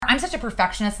such a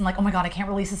perfectionist and like, oh my God, I can't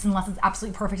release this unless it's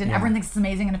absolutely perfect and everyone thinks it's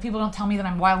amazing. And if people don't tell me that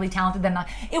I'm wildly talented, then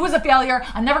it was a failure.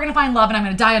 I'm never going to find love and I'm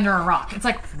going to die under a rock. It's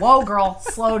like, whoa, girl,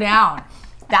 slow down.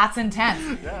 That's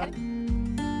intense. Yeah.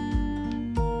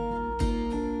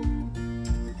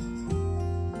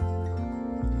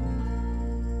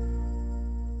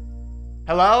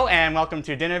 Hello and welcome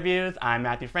to Dinnerviews. I'm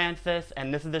Matthew Francis,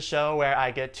 and this is the show where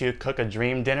I get to cook a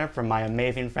dream dinner for my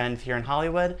amazing friends here in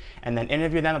Hollywood and then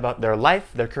interview them about their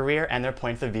life, their career, and their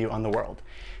points of view on the world.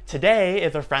 Today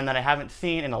is a friend that I haven't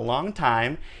seen in a long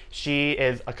time. She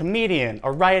is a comedian,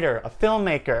 a writer, a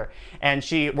filmmaker, and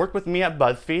she worked with me at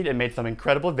BuzzFeed and made some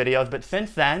incredible videos, but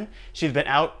since then, she's been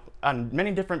out on many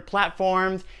different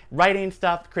platforms, writing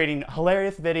stuff, creating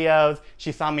hilarious videos.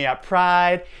 She saw me at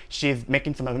Pride. She's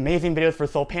making some amazing videos for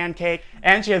Soul Pancake.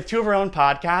 And she has two of her own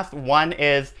podcasts. One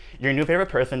is Your New Favorite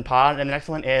Person Pod, and the next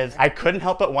one is I Couldn't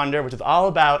Help But Wonder, which is all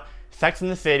about Sex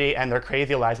and the City and their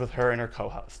crazy lives with her and her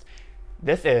co-host.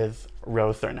 This is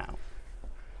Rose Surnow.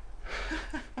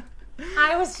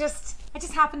 I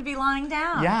just happened to be lying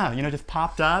down. Yeah, just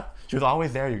popped up. She was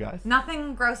always there, you guys.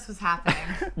 Nothing gross was happening.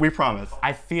 We promise.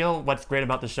 I feel what's great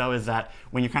about the show is that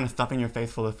when you're kind of stuffing your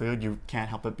face full of food, you can't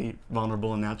help but be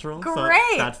vulnerable and natural. Great.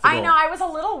 So that's the goal. I know. I was a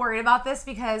little worried about this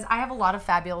because I have a lot of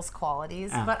fabulous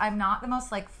qualities, but I'm not the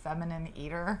most feminine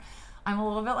eater. I'm a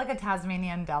little bit like a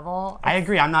Tasmanian devil. I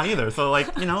agree. I'm not either. So I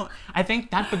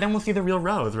think that, but then we'll see the real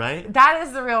Rose, right? That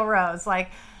is the real Rose.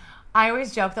 I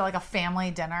always joke that a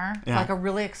family dinner, a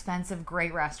really expensive,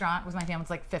 great restaurant with my family,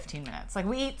 it's 15 minutes.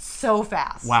 We eat so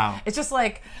fast. Wow. It's just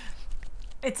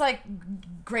it's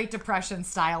Great Depression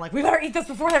style. We better eat this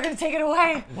before they're going to take it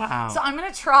away. Wow. So I'm going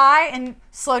to try and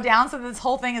slow down so this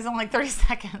whole thing is in 30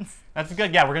 seconds. That's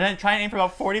good. Yeah, we're going to try and aim for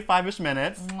about 45-ish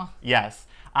minutes. Mwah. Yes.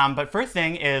 But first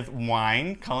thing is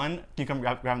wine. Cullen, can you come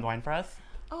grab the wine for us?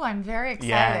 Oh, I'm very excited.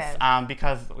 Yes,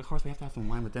 because of course we have to have some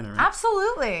wine with dinner, right?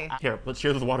 Absolutely. Here, let's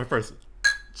cheers with water first.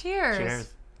 Cheers.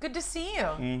 Cheers. Good to see you.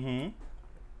 Mm-hmm.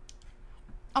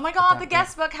 Oh my God, the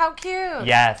guest book, how cute.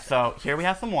 Yes, so here we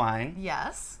have some wine.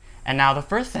 Yes. And now the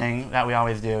first thing that we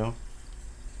always do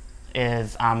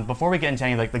is, before we get into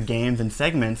any the games and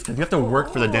segments, because you have to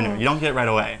work for the dinner. You don't get it right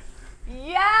away.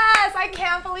 Yes! I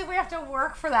can't believe we have to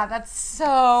work for that. That's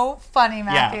so funny,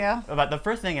 Matthew. Yeah, but the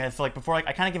first thing is, before,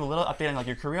 I kind of give a little update on,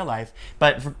 your career life,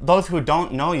 but for those who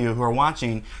don't know you, who are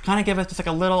watching, kind of give us just,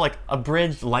 a little,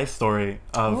 abridged life story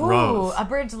of Rose. Ooh,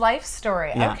 abridged life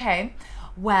story. Yeah. Okay.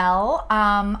 Well,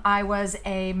 I was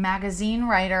a magazine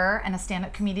writer and a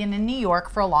stand-up comedian in New York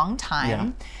for a long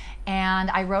time. Yeah.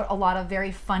 And I wrote a lot of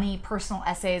very funny personal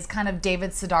essays, kind of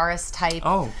David Sedaris type.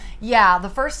 Oh. Yeah, the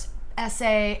first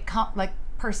essay,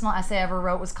 personal essay I ever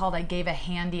wrote was called I Gave a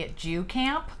Handy at Jew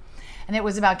Camp. And it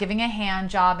was about giving a hand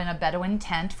job in a Bedouin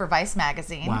tent for Vice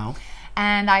magazine. Wow.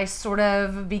 And I sort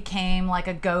of became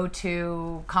a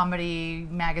go-to comedy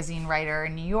magazine writer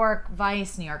in New York,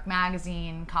 Vice, New York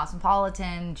Magazine,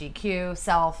 Cosmopolitan, GQ,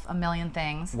 Self, a million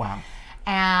things. Wow.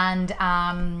 And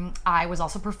I was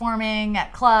also performing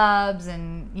at clubs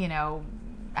and,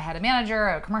 I had a manager,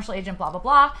 a commercial agent, blah, blah,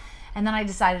 blah. And then I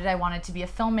decided I wanted to be a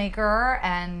filmmaker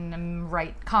and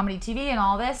write comedy TV and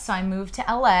all this. So I moved to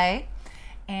LA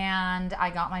and I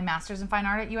got my master's in fine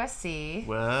art at USC.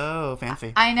 Whoa,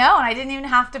 fancy. I know, and I didn't even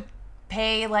have to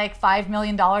pay $5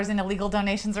 million in illegal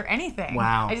donations or anything.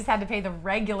 Wow. I just had to pay the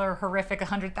regular horrific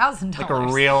 $100,000. Like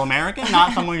a real American,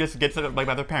 not someone who just gets it by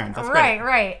their parents. That's right, great.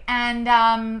 Right.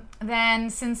 And then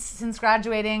since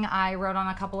graduating, I wrote on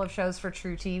a couple of shows for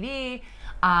True TV.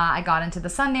 I got into the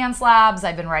Sundance Labs.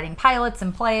 I've been writing pilots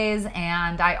and plays,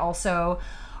 and I also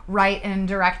write and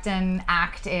direct and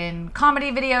act in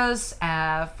comedy videos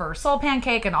for Soul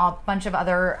Pancake and a bunch of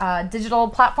other digital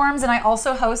platforms. And I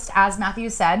also host, as Matthew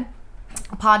said,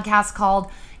 a podcast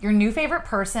called Your New Favorite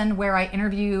Person, where I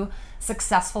interview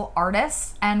successful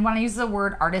artists. And when I use the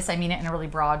word artist, I mean it in a really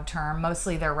broad term.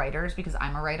 Mostly they're writers because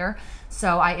I'm a writer.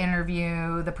 So I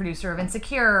interview the producer of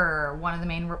Insecure, one of the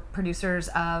main producers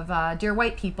of Dear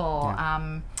White People,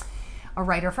 a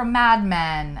writer from Mad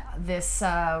Men, this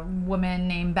woman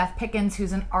named Beth Pickens,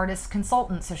 who's an artist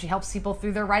consultant. So she helps people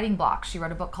through their writing blocks. She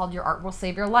wrote a book called Your Art Will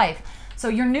Save Your Life. So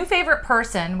Your New Favorite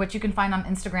Person, which you can find on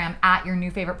Instagram at Your New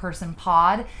Favorite Person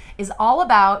Pod, is all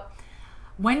about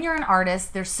when you're an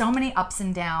artist, there's so many ups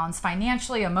and downs,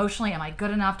 financially, emotionally. Am I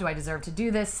good enough? Do I deserve to do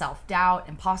this? Self-doubt,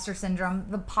 imposter syndrome.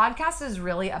 The podcast is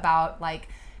really about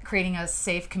creating a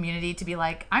safe community to be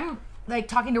I'm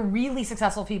talking to really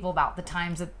successful people about the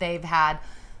times that they've had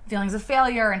feelings of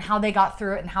failure and how they got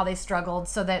through it and how they struggled,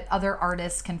 so that other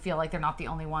artists can feel like they're not the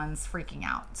only ones freaking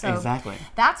out. So exactly.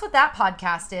 That's what that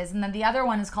podcast is. And then the other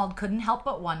one is called Couldn't Help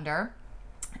But Wonder.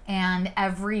 And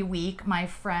every week, my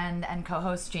friend and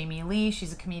co-host Jamie Lee,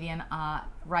 she's a comedian,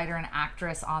 writer, and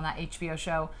actress on that HBO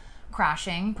show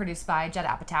Crashing, produced by Judd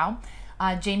Apatow.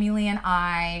 Jamie Lee and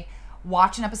I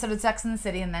watch an episode of Sex and the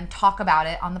City and then talk about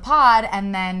it on the pod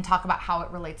and then talk about how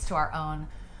it relates to our own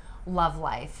love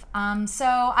life. So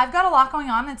I've got a lot going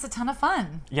on. It's a ton of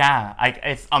fun. Yeah,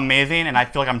 it's amazing, and I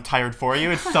feel like I'm tired for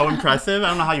you. It's so impressive. I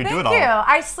don't know how you do it all. Thank you.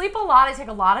 I sleep a lot. I take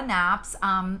a lot of naps.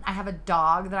 I have a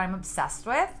dog that I'm obsessed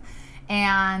with,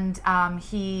 and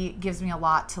he gives me a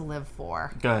lot to live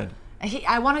for. Good.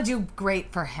 I want to do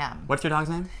great for him. What's your dog's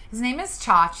name? His name is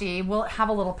Chachi. We'll have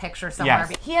a little picture somewhere.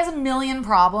 Yes. He has a million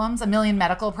problems, a million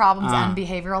medical problems and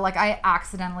behavioral. Like, I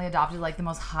accidentally adopted like the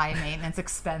most high maintenance,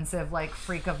 expensive, like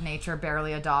freak of nature,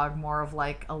 barely a dog, more of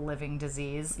like a living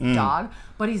disease dog.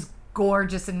 But he's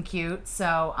gorgeous and cute.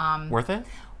 So Worth it?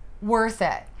 Worth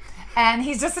it. And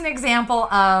he's just an example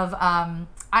of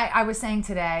I was saying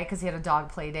today, because he had a dog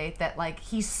play date, that like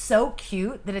he's so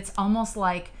cute that it's almost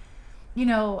like, you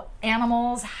know,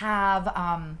 animals have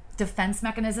defense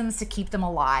mechanisms to keep them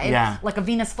alive. Yeah. Like a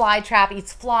Venus flytrap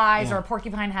eats flies, or a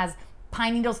porcupine has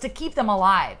pine needles to keep them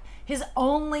alive. His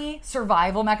only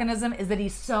survival mechanism is that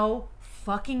he's so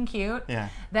fucking cute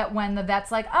that when the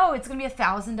vet's like, oh, it's going to be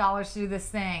 $1,000 to do this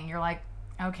thing, you're like,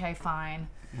 okay, fine.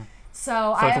 Yeah.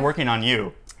 So it's working on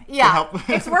you. Yeah,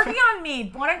 it's working on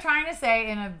me. What I'm trying to say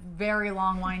in a very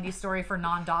long, windy story for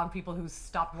non-dog people who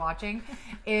stopped watching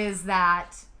is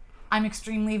that I'm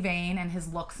extremely vain, and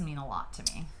his looks mean a lot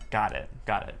to me. Got it.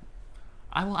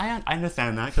 I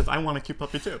understand that, because I want a cute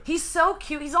puppy too. He's so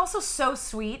cute. He's also so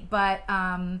sweet, but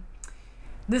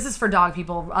this is for dog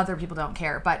people. Other people don't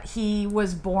care. But he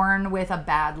was born with a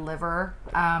bad liver,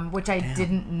 which I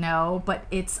didn't know, but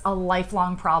it's a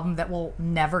lifelong problem that will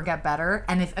never get better.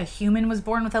 And if a human was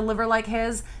born with a liver like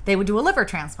his, they would do a liver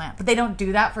transplant. But they don't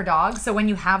do that for dogs. So when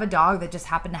you have a dog that just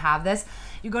happened to have this,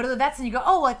 you go to the vets and you go,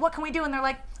 oh, like, what can we do? And they're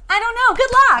like, I don't know,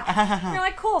 good luck. And you're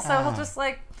like, cool. So he'll just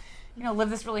like, you know, live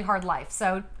this really hard life.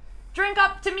 So drink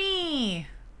up to me.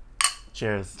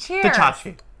 Cheers. Cheers. To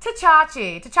Chachi. To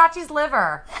Chachi. To Chachi's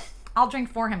liver. I'll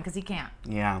drink for him because he can't.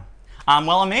 Yeah.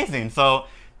 Well, amazing. So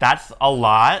that's a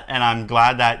lot, and I'm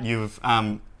glad that you've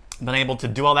been able to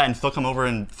do all that and still come over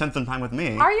and spend some time with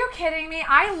me. Are you kidding me?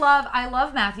 I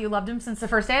love Matthew. Loved him since the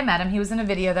first day I met him. He was in a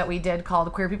video that we did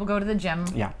called Queer People Go to the Gym.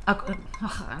 Yeah. I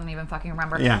don't even fucking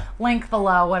remember. Yeah. Link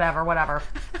below, whatever.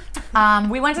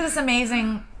 We went to this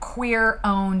amazing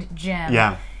queer-owned gym.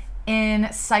 Yeah.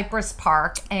 In Cypress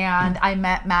Park, and I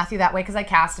met Matthew that way because I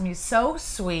cast him. He's so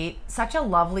sweet, such a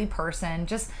lovely person,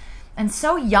 and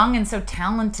so young and so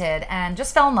talented, and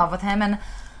just fell in love with him. And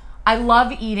I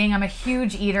love eating. I'm a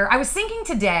huge eater. I was thinking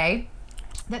today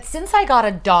that since I got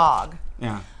a dog,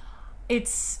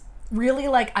 it's really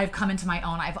like I've come into my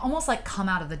own. I've almost like come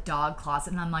out of the dog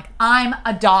closet, and I'm like, I'm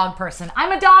a dog person.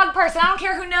 I'm a dog person. I don't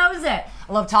care who knows it.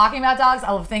 I love talking about dogs.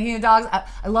 I love thinking of dogs.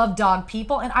 I love dog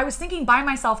people. And I was thinking by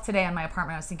myself today in my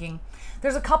apartment, I was thinking,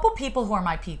 there's a couple people who are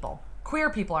my people. Queer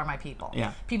people are my people.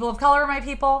 Yeah. People of color are my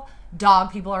people.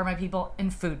 Dog people are my people.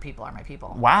 And food people are my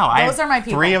people. Wow. Those are my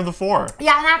people. 3 of the 4.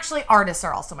 Yeah, and actually artists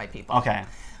are also my people. Okay.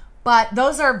 But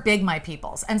those are big my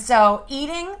peoples. And so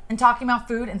eating and talking about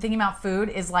food and thinking about food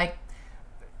is like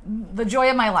the joy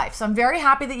of my life. So I'm very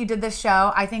happy that you did this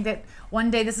show. I think that one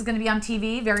day this is going to be on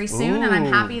TV very soon, and I'm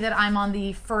happy that I'm on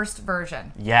the first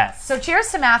version. Yes. So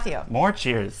cheers to Matthew. More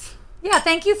cheers. Yeah,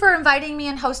 thank you for inviting me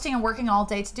and hosting and working all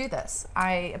day to do this.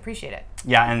 I appreciate it.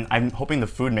 Yeah, and I'm hoping the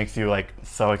food makes you like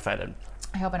so excited.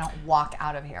 I hope I don't walk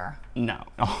out of here. No.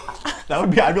 That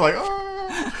would be, I'd be like,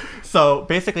 oh. So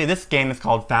basically this game is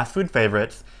called Fast Food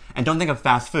Favorites. And don't think of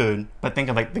fast food, but think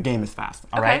of like the game is fast,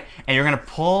 all right? And you're going to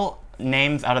pull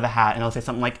names out of the hat, and it'll say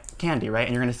something like candy, right?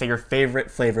 And you're going to say your favorite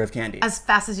flavor of candy. As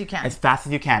fast as you can. As fast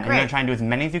as you can. And you're going to try and do as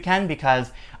many as you can,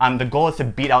 because the goal is to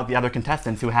beat out the other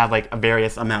contestants who have like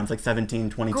various amounts, like 17,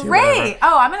 22, Great! whatever.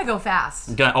 Oh, I'm going to go fast.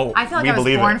 I feel like I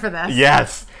was born for this.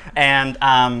 Yes. And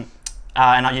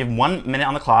you have 1 minute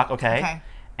on the clock, okay?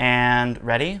 And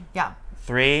ready? Yeah.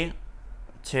 3,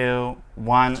 2,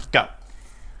 1, go.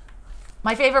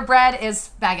 My favorite bread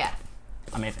is baguette.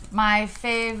 Amazing. My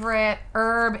favorite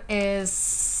herb is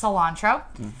cilantro.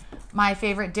 My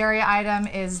favorite dairy item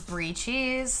is brie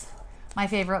cheese. My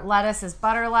favorite lettuce is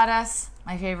butter lettuce.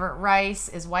 My favorite rice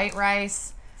is white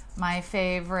rice. My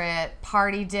favorite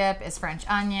party dip is French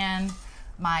onion.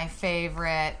 My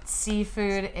favorite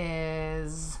seafood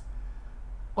is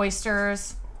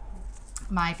oysters.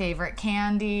 My favorite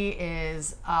candy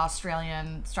is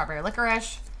Australian strawberry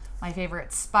licorice. My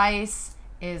favorite spice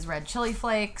is red chili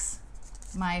flakes.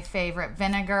 My favorite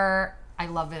vinegar, I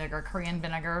love vinegar, Korean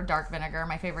vinegar, dark vinegar.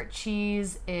 My favorite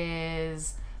cheese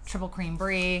is triple cream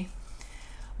brie.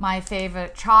 My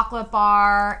favorite chocolate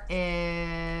bar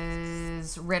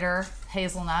is Ritter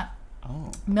hazelnut.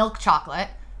 Oh. Milk chocolate.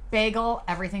 Bagel,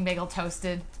 everything bagel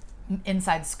toasted,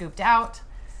 inside scooped out.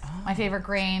 My favorite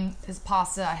grain is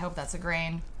pasta. I hope that's a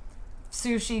grain.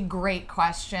 Sushi, great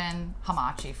question.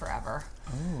 Hamachi forever.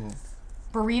 Oh.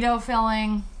 Burrito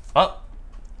filling. Oh.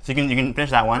 So you can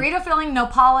finish that one. Burrito filling,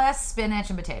 nopales, spinach,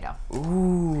 and potato.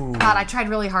 Ooh. God, I tried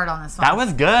really hard on this one. That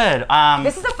was good.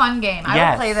 This is a fun game. I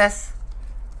yes. would play this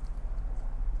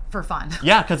for fun.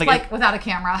 Yeah, because like without a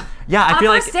camera. Yeah, I on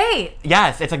feel a like first date.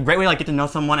 Yes, it's a great way to like get to know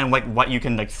someone and like what you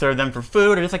can like serve them for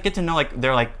food, or just like get to know like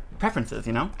their like preferences,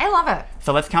 you know? I love it.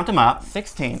 So let's count them up.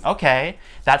 16. Okay,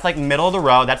 that's like middle of the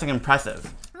road. That's like impressive.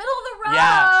 Middle of the road.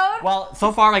 Yeah. Well,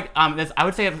 so far like I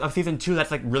would say of season 2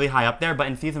 that's like really high up there, but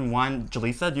in season 1,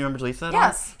 Jaleesa, do you remember Jaleesa?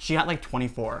 Yes. She got like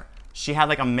 24. She had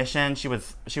like a mission. She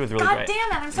was really God great.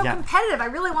 damn it! I'm so Yeah. competitive. I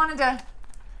really wanted to.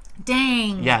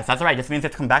 Dang. Yes, that's all right. Just means you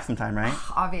have to come back sometime, right?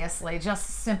 Obviously, just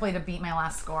simply to beat my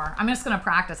last score. I'm just gonna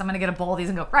practice. I'm gonna get a bowl of these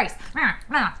and go rice.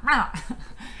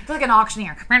 It's like an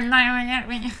auctioneer.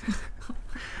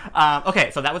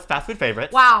 Okay, so that was fast food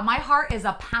favorites. Wow, my heart is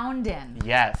a poundin'.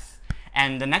 Yes.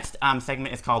 And the next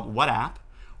segment is called What App,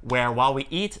 where while we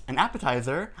eat an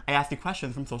appetizer, I ask you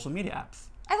questions from social media apps.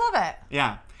 I love it.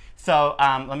 Yeah. So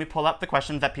let me pull up the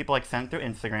questions that people like sent through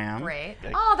Instagram. Great.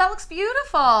 Oh, that looks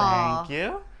beautiful. Thank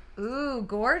you. Ooh,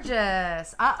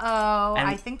 gorgeous. Uh-oh. And-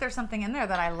 I think there's something in there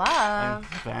that I love.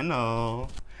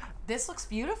 Fennel. This looks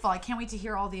beautiful. I can't wait to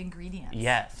hear all the ingredients.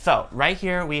 Yes. So right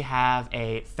here we have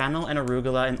a fennel and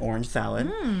arugula and orange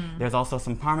salad. There's also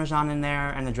some Parmesan in there,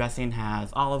 and the dressing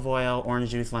has olive oil, orange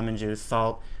juice, lemon juice,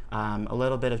 salt, a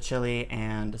little bit of chili,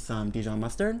 and some Dijon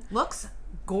mustard. Looks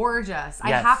gorgeous. I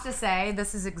Yes. have to say,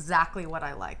 this is exactly what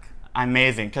I like.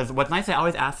 Amazing. Because what's nice, I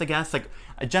always ask the guests like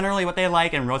generally what they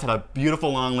like, and Rose had a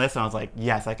beautiful long list, and I was like,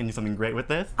 yes, I can do something great with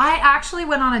this. I actually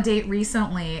went on a date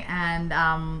recently, and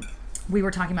we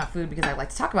were talking about food because I like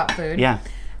to talk about food. Yeah.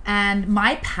 And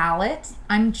my palate,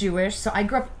 I'm Jewish, so I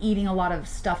grew up eating a lot of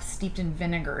stuff steeped in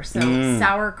vinegar. So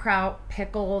sauerkraut,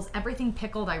 pickles, everything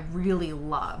pickled I really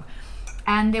love.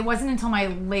 And it wasn't until my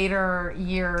later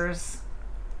years,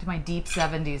 to my deep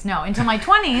 70s, no, until my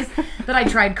 20s, that I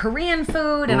tried Korean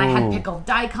food, and I had pickled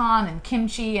daikon and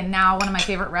kimchi, and now one of my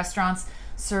favorite restaurants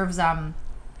serves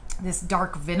this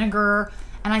dark vinegar.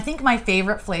 And I think my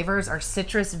favorite flavors are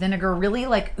citrus vinegar, really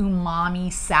like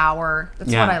umami, sour. That's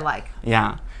Yeah. what I like.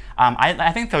 Yeah.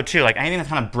 I think so too. Like anything that's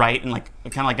kind of bright and like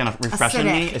kind of like gonna refresh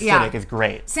me, Acidic, acidic yeah. is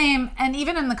great. Same, and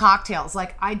even in the cocktails,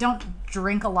 like I don't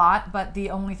drink a lot, but the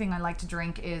only thing I like to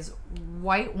drink is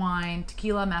white wine,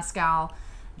 tequila, mezcal,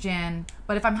 gin.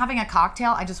 But if I'm having a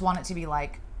cocktail, I just want it to be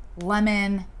like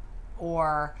lemon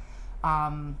or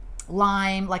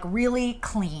lime, like really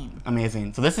clean.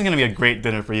 Amazing. So this is gonna be a great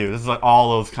dinner for you. This is like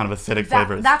all those kind of acidic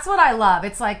flavors. That's what I love.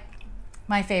 It's like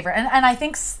my favorite. And I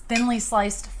think thinly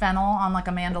sliced fennel on like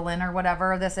a mandolin or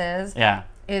whatever this Yeah.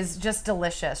 is just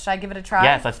delicious. Should I give it a try?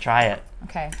 Yes, let's try it.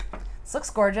 Okay. This looks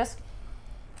gorgeous.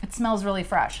 It smells really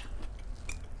fresh.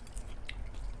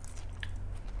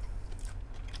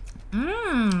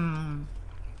 Mmm.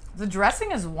 The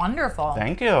dressing is wonderful.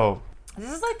 Thank you.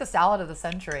 This is like the salad of the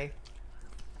century.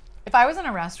 If I was in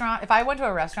a restaurant, if I went to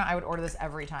a restaurant, I would order this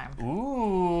every time.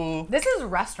 Ooh. This is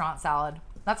restaurant salad.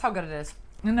 That's how good it is.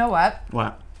 You know what?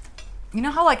 What? You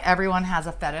know how like everyone has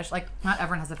a fetish? Like not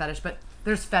everyone has a fetish, but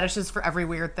there's fetishes for every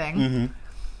weird thing. Mm-hmm.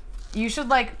 You should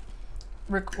like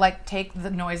take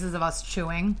the noises of us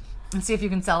chewing and see if you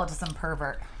can sell it to some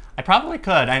pervert. I probably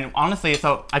could. And honestly,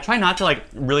 so I try not to like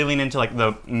really lean into like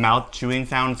the mouth chewing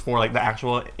sounds for like the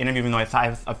actual interview, even though I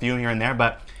have a few here and there.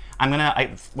 But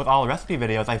with all the recipe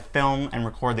videos, I film and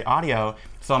record the audio.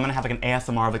 So I'm gonna have like an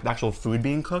ASMR of like the actual food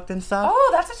being cooked and stuff. Oh,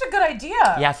 that's such a good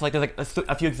idea. Yeah, so like there's like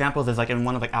a few examples. There's like in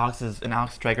one of like Alex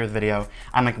Stryker's video,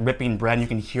 I'm like ripping bread, and you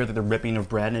can hear like the ripping of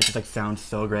bread, and it just like sounds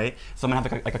so great. So I'm gonna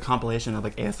have like a compilation of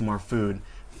like ASMR food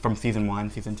from season 1,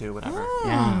 season 2, whatever.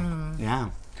 Yeah.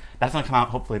 That's gonna come out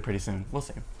hopefully pretty soon. We'll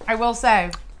see. I will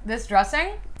say, this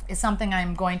dressing is something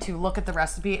I'm going to look at the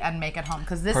recipe and make at home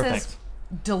because this is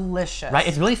delicious. Right?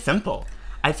 It's really simple.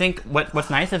 I think what's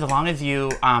nice is as long as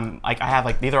you like I have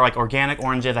like these are like organic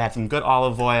oranges. I have some good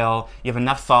olive oil. You have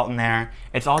enough salt in there.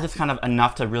 It's all just kind of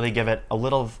enough to really give it a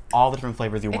little of all the different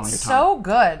flavors you want on your It's tongue. so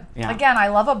good. Yeah. Again, I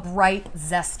love a bright,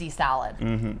 zesty salad.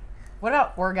 Mm-hmm. What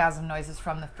about orgasm noises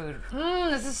from the food?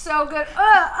 This is so good.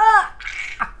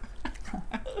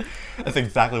 That's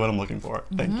exactly what I'm looking for.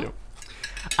 Thank you.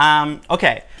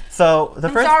 Okay, so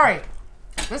I'm sorry.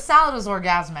 This salad is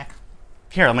orgasmic.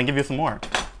 Here, I'm gonna give you some more.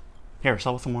 Here,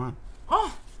 show us some more on.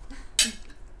 Oh,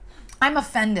 I'm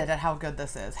offended at how good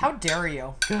this is. How dare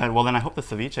you? Good. Well, then I hope the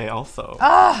ceviche also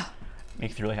Ah,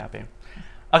 makes you really happy.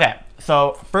 Okay,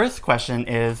 so first question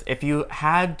is, if you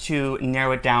had to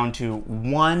narrow it down to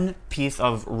one piece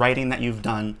of writing that you've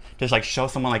done, just like show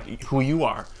someone like who you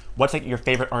are, what's like your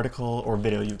favorite article or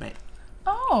video you've made?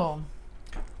 oh,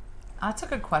 that's a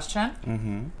good question.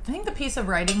 Mm-hmm. I think the piece of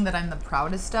writing that I'm the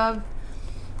proudest of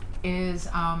is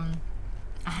a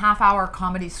half-hour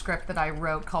comedy script that I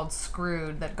wrote called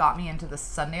Screwed that got me into the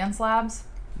Sundance Labs.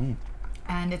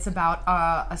 And it's about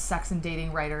a sex and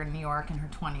dating writer in New York in her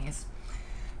 20s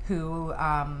who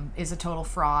is a total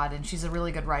fraud, and she's a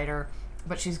really good writer,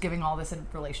 but she's giving all this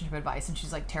relationship advice, and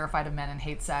she's like terrified of men and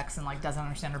hates sex and like doesn't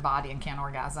understand her body and can't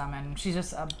orgasm, and she's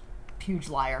just a huge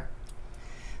liar.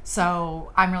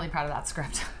 So I'm really proud of that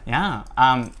script. Yeah.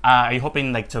 Are you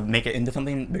hoping like to make it into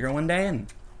something bigger one day? And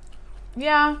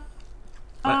Yeah.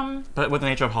 but with the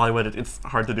nature of Hollywood, it's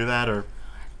hard to do that, or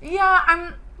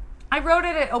Yeah, I wrote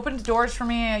it. It opened doors for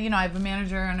me. You know, I have a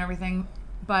manager and everything,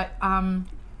 but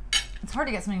it's hard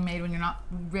to get something made when you're not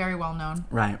very well known.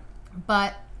 right.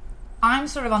 But I'm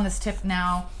sort of on this tip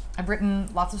now. I've written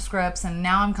lots of scripts, and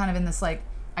now I'm kind of in this like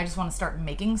I just want to start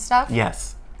making stuff.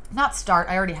 Yes. Not start.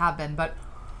 I already have been, but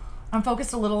I'm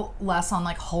focused a little less on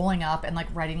like holing up and like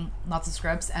writing lots of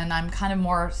scripts, and I'm kind of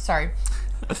more sorry.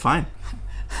 That's fine.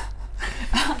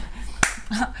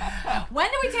 When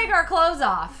do we take our clothes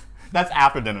off? That's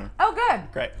after dinner. Oh,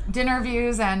 good. Great. Dinner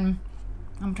views, and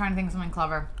I'm trying to think of something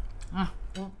clever.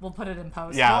 We'll put it in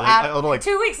post. Yeah, We'll like, add, a little, like-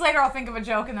 2 weeks later, I'll think of a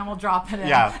joke and then we'll drop it in.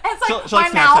 Yeah. And it's like She'll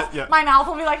like snatch it, yeah. my mouth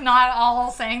will be like not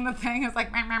all saying the thing. It's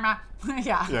like meh, meh, meh.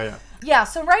 Yeah. Yeah. Yeah.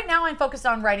 So right now I'm focused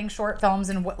on writing short films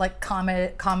and like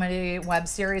comedy web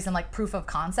series and like proof of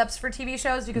concepts for TV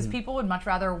shows because people would much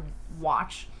rather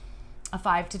watch a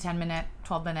 5 to 10 minute,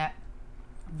 12-minute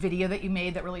video that you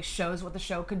made that really shows what the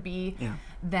show could be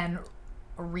than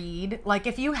read. Like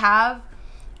if you're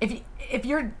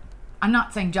I'm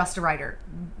not saying just a writer.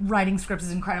 Writing scripts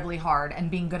is incredibly hard, and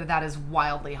being good at that is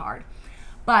wildly hard.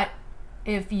 But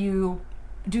if you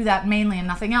do that mainly and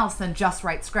nothing else, then just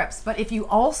write scripts. But if you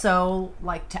also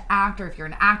like to act, or if you're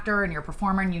an actor and you're a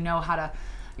performer and you know how to,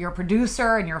 you're a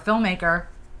producer and you're a filmmaker,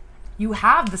 you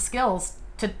have the skills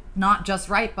to not just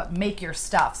write, but make your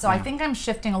stuff. So I think I'm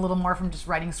shifting a little more from just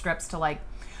writing scripts to like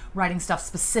writing stuff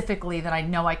specifically that I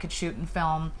know I could shoot and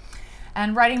film,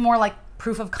 and writing more like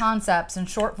proof of concepts and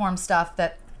short form stuff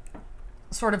that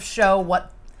sort of show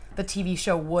what the TV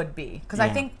show would be. Because I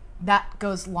think that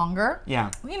goes longer. Yeah.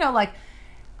 You know, like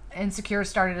Insecure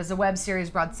started as a web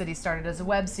series, Broad City started as a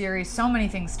web series, so many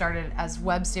things started as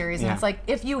web series. And it's like,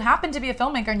 if you happen to be a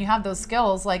filmmaker and you have those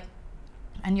skills, like,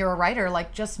 and you're a writer,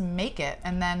 like just make it,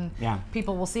 and then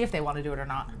people will see if they want to do it or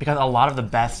not. Because a lot of the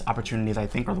best opportunities, I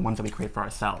think, are the ones that we create for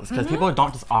ourselves. Because people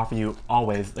don't just offer you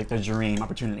always like their dream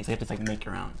opportunities. You have to like make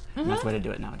your own. And that's the way to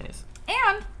do it nowadays.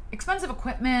 And expensive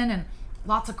equipment and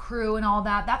lots of crew and all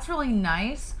that. That's really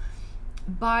nice,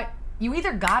 but you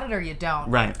either got it or you don't.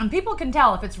 Right. And people can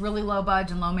tell if it's really low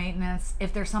budget and low maintenance,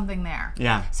 if there's something there.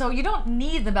 Yeah. So you don't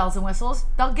need the bells and whistles.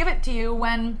 They'll give it to you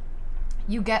when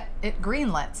you get it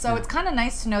greenlit. So it's kind of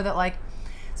nice to know that, like,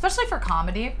 especially for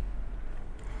comedy,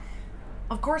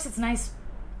 of course it's nice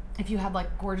if you had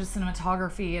like gorgeous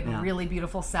cinematography and really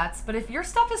beautiful sets, but if your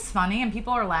stuff is funny and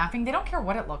people are laughing, they don't care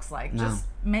what it looks like. Just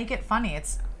make it funny.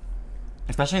 It's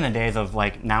especially in the days of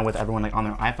like now with everyone like on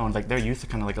their iPhones, like they're used to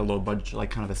kind of like a low budget like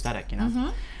kind of aesthetic, you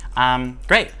know.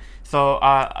 Great. So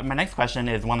my next question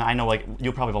is one that I know like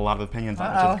you'll probably have a lot of opinions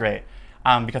on, which is great.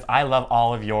 Because I love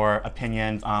all of your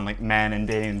opinions on like men and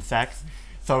dating and sex.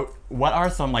 So what are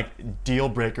some like deal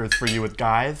breakers for you with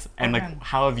guys, and like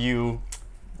how have you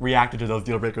reacted to those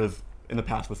deal breakers in the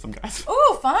past with some guys?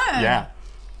 ooh, fun. Yeah.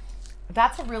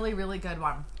 That's a really, really good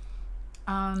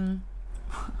one.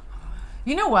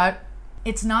 You know what?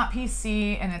 It's not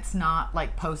PC and it's not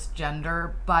like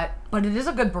post-gender, but it is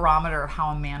a good barometer of how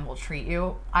a man will treat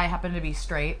you. I happen to be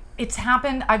straight. It's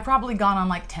happened, I've probably gone on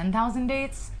like 10,000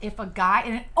 dates. If a guy,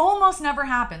 and it almost never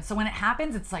happens. So when it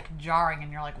happens, it's like jarring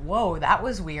and you're like, whoa, that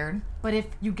was weird. But if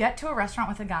you get to a restaurant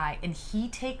with a guy and he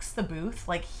takes the booth,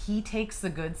 like he takes the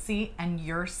good seat and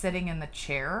you're sitting in the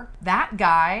chair, that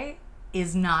guy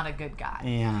is not a good guy.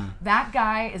 Yeah. That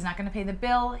guy is not gonna pay the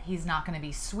bill. He's not gonna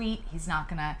be sweet. It's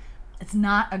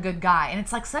not a good guy. And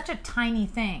it's like such a tiny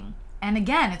thing. And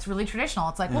again, it's really traditional.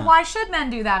 It's like, well, why should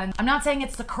men do that? And I'm not saying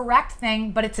it's the correct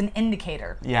thing, but it's an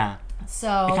indicator. Yeah.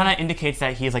 So it kind of indicates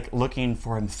that he's like looking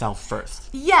for himself first.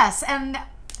 yes, and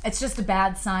it's just a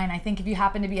bad sign. I think if you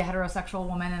happen to be a heterosexual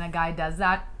woman and a guy does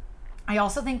that, I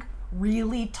also think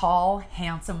really tall,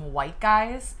 handsome white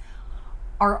guys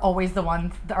are always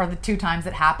the two times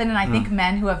that happen. And I think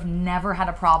men who have never had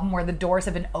a problem where the doors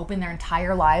have been open their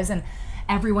entire lives and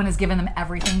everyone has given them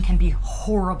everything can be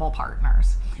horrible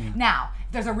partners. Now,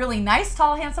 if there's a really nice,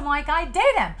 tall, handsome white guy,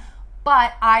 date him.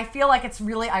 But I feel like it's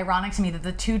really ironic to me that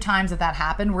the two times that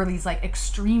happened were these like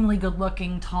extremely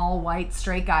good-looking, tall, white,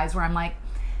 straight guys where I'm like,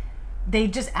 they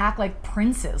just act like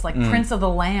princes, like prince of the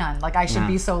land. Like I should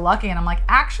be so lucky. And I'm like,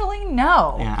 actually,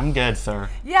 no. Yeah, I'm good, sir.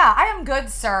 Yeah, I am good,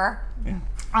 sir. Yeah.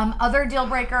 Other deal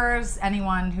breakers,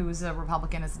 anyone who's a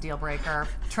Republican is a deal breaker.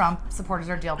 Trump supporters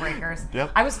are deal breakers.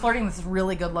 Yep. I was flirting with this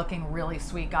really good looking, really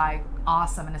sweet guy.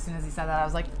 Awesome. And as soon as he said that, I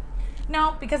was like,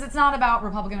 no, because it's not about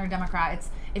Republican or Democrat. It's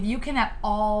if you can at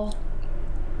all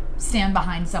stand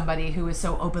behind somebody who is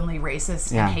so openly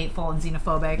racist and hateful and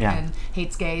xenophobic and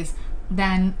hates gays,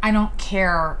 then I don't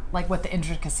care like what the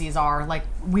intricacies are. Like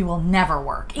we will never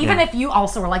work. Even if you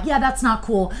also are like, yeah, that's not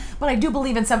cool, but I do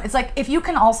believe in some. It's like if you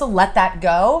can also let that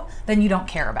go, then you don't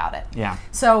care about it. Yeah.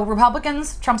 So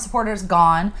Republicans, Trump supporters,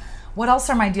 gone. What else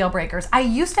are my deal breakers? I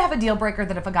used to have a deal breaker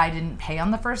that if a guy didn't pay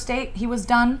on the first date, he was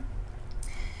done.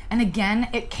 And again,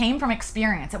 it came from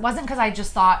experience. It wasn't because I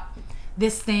just thought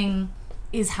this thing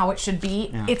is how it should be.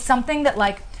 Yeah. It's something that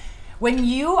like, when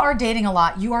you are dating a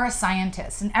lot, you are a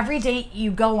scientist. And every date you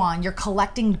go on, you're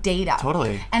collecting data.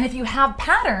 Totally. And if you have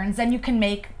patterns, then you can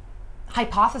make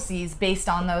hypotheses based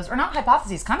on those, or not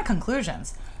hypotheses, kind of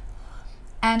conclusions.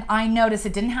 And I noticed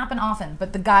it didn't happen often,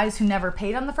 but the guys who never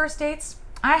paid on the first dates,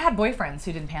 I had boyfriends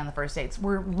who didn't pay on the first dates,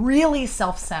 were really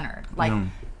self-centered. Like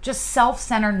just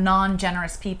self-centered,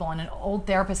 non-generous people. And an old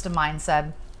therapist of mine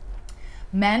said,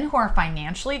 men who are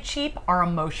financially cheap are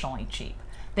emotionally cheap.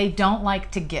 They don't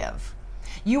like to give.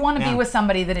 You want to be with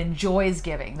somebody that enjoys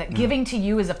giving, that giving to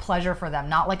you is a pleasure for them,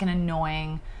 not like an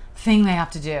annoying thing they have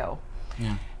to do.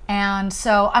 Yeah. And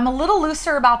so I'm a little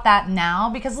looser about that now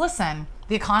because listen,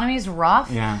 the economy is rough.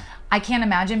 Yeah. I can't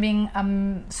imagine being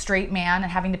a straight man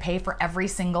and having to pay for every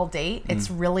single date.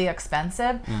 It's really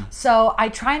expensive. Yeah. So I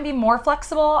try and be more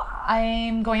flexible.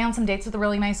 I'm going on some dates with a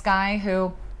really nice guy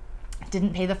who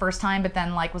didn't pay the first time, but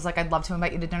then was like, I'd love to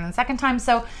invite you to dinner the second time.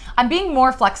 So I'm being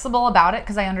more flexible about it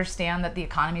because I understand that the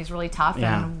economy is really tough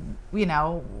and, you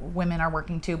know, women are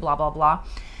working too, blah, blah, blah.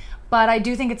 But I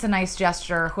do think it's a nice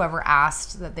gesture, whoever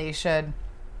asked, that they should.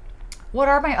 What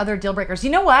are my other deal breakers? You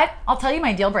know what? I'll tell you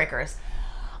my deal breakers.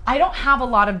 I don't have a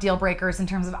lot of deal breakers in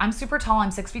terms of I'm super tall,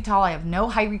 I'm 6 feet tall, I have no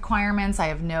height requirements, I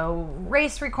have no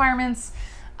race requirements.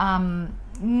 I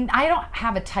don't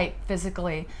have a type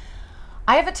physically.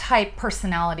 I have a type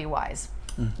personality-wise.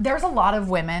 There's a lot of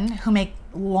women who make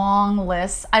long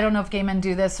lists. I don't know if gay men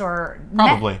do this or...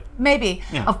 Probably. Maybe.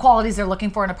 Yeah. Of qualities they're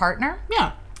looking for in a partner.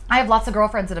 Yeah. I have lots of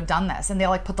girlfriends that have done this, and they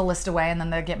put the list away, and then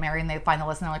they get married, and they find the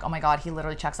list, and they're like, oh my God, he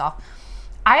literally checks off.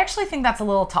 I actually think that's a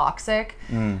little toxic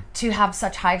to have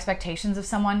such high expectations of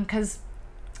someone, because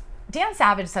Dan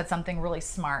Savage said something really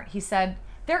smart. He said,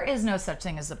 there is no such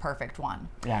thing as the perfect one.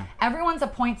 Yeah. Everyone's a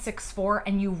 0.64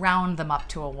 and you round them up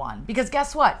to a 1. Because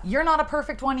guess what? You're not a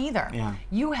perfect one either. Yeah.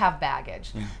 You have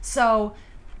baggage. Yeah. So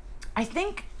I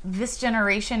think this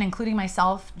generation, including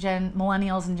myself,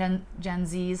 millennials and Gen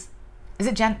Zs, is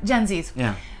it Gen Zs?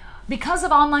 Yeah. Because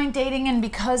of online dating and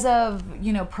because of,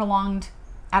 you know, prolonged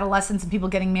adolescence and people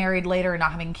getting married later and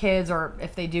not having kids, or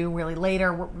if they do really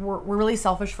later, we're really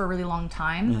selfish for a really long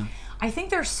time. Yeah. I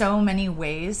think there's so many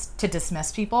ways to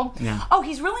dismiss people. Yeah. Oh,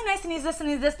 he's really nice and he's this and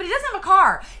he's this, but he doesn't have a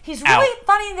car. He's really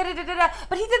funny and da-da-da-da-da,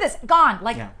 but he did this. Gone.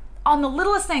 On the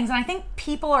littlest things. And I think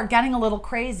people are getting a little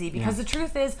crazy because the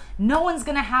truth is no one's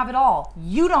going to have it all.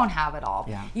 You don't have it all.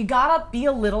 Yeah. You got to be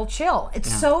a little chill.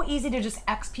 It's so easy to just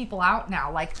X people out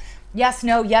now. Like, yes,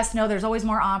 no, there's always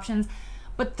more options.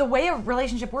 But the way a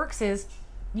relationship works is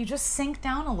you just sink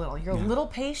down a little. You're a little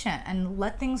patient and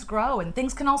let things grow, and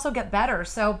things can also get better.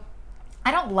 So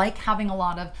I don't like having a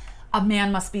lot of a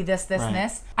man must be this, and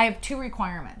this. I have 2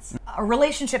 requirements. A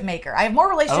relationship maker. I have more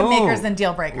relationship makers than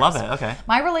deal breakers. Love it, okay.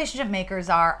 My relationship makers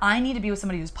are, I need to be with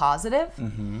somebody who's positive.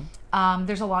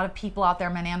 There's a lot of people out there,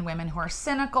 men and women, who are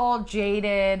cynical,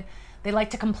 jaded. They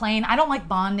like to complain. I don't like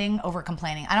bonding over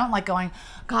complaining. I don't like going,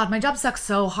 God, my job sucks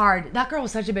so hard. That girl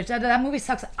was such a bitch. That movie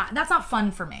sucks. That's not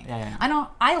fun for me.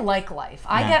 I like life.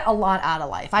 I get a lot out of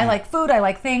life. I like food. I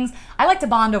like things. I like to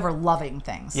bond over loving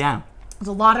things. Yeah. There's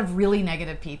a lot of really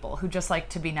negative people who just like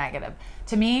to be negative.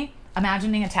 To me,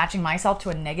 imagining attaching myself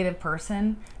to a negative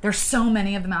person, there's so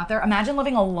many of them out there. Imagine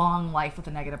living a long life with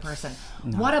a negative person.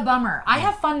 No. What a bummer. I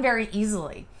have fun very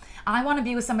easily. I want to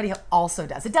be with somebody who also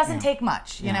does. It doesn't take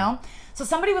much, you know? So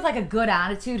somebody with a good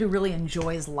attitude who really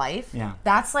enjoys life,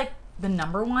 that's the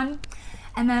number one.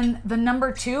 And then the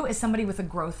number 2 is somebody with a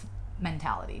growth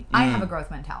mentality. I have a growth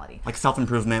mentality. Like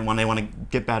self-improvement when they want to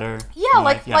get better. Yeah, in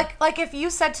life. like if you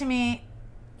said to me,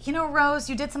 you know, Rose,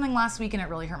 you did something last week and it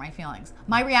really hurt my feelings.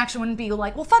 My reaction wouldn't be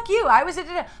like, well, fuck you.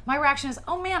 My reaction is,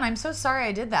 oh man, I'm so sorry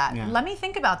I did that. Yeah. Let me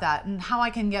think about that and how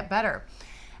I can get better.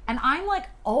 And I'm like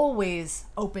always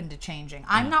open to changing.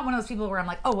 I'm not one of those people where I'm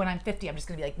like, oh, when I'm 50, I'm just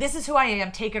going to be like, this is who I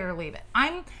am, take it or leave it.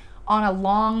 I'm on a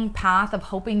long path of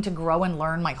hoping to grow and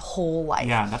learn my whole life.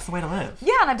 Yeah, that's the way to live.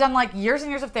 Yeah, and I've done like years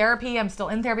and years of therapy. I'm still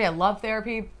in therapy. I love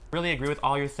therapy. Really agree with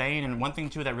all you're saying. And one thing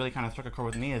too that really kind of struck a chord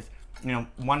with me is, you know,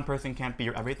 one person can't be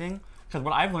your everything. Because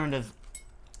what I've learned is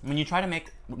when you try to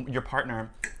make your partner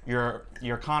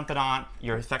your confidant,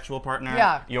 your sexual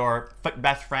partner, your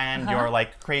best friend, your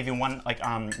like crazy one, like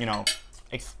you know,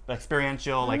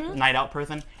 experiential like night out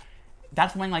person,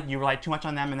 that's when like you rely too much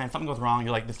on them, and then something goes wrong,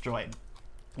 you're like destroyed.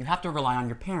 You have to rely on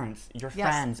your parents, your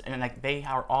friends, and like they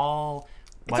are all.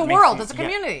 It's a world. It's a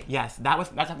community. Yes,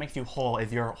 that's what makes you whole.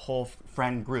 Is your whole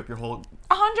friend group, your whole.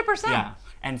 100%. Yeah,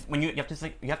 and when you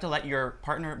have to let your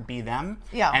partner be them.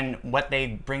 Yeah. And what they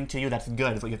bring to you that's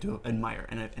good is what you have to admire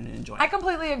and enjoy. I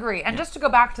completely agree. And just to go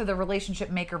back to the relationship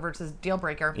maker versus deal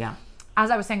breaker. Yeah.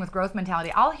 As I was saying with growth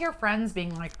mentality, I'll hear friends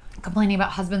being like complaining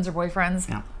about husbands or boyfriends.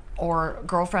 Yeah. Or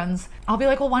girlfriends. I'll be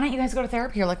like, well, why don't you guys go to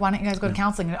therapy? Or like, why don't you guys go to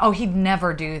counseling? And, oh, he'd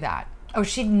never do that. Oh,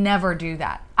 she'd never do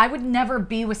that. I would never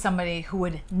be with somebody who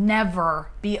would never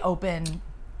be open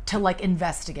to like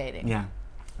investigating. Yeah.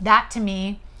 That to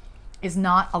me is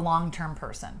not a long-term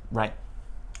person. Right.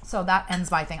 So that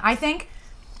ends my thing. I think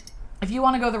if you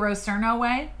want to go the Rose Cerno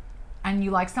way and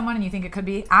you like someone and you think it could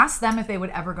be, ask them if they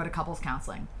would ever go to couples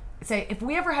counseling. Say, if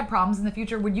we ever had problems in the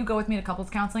future, would you go with me to couples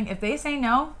counseling? If they say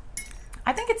no,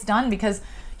 I think it's done because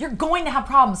you're going to have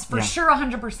problems for sure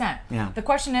 100%. Yeah. The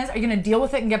question is, are you going to deal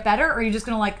with it and get better, or are you just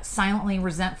going to like silently,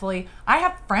 resentfully? I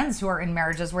have friends who are in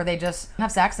marriages where they just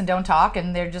have sex and don't talk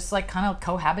and they're just like kind of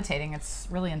cohabitating. It's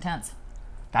really intense.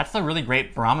 That's a really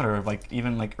great barometer of like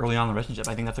even like early on in the relationship.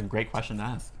 I think that's a great question to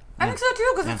ask. I think so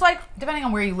too, because it's like, depending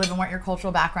on where you live and what your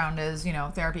cultural background is, you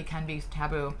know, therapy can be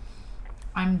taboo.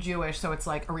 I'm Jewish, so it's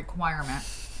like a requirement.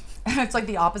 It's like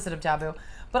the opposite of taboo.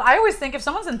 But I always think if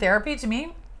someone's in therapy, to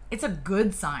me, it's a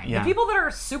good sign. Yeah. The people that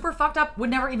are super fucked up would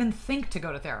never even think to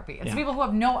go to therapy. It's people who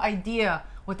have no idea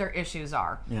what their issues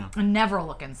are and never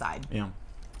look inside. Yeah.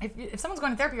 If someone's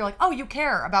going to therapy, you're like, oh, you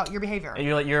care about your behavior.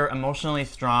 You're emotionally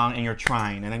strong and you're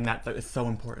trying. I think that is so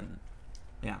important.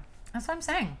 Yeah. That's what I'm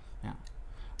saying. Yeah.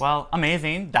 Well,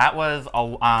 amazing. That was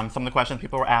some of the questions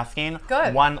people were asking.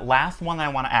 Good. One last one that I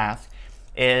want to ask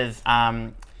is,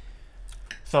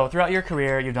 so throughout your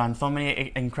career, you've done so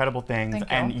many incredible things. Thank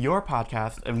you. And your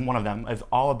podcast, and one of them, is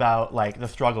all about like the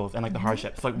struggles and like the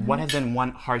hardships. Like, what has been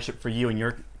one hardship for you in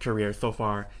your career so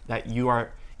far that you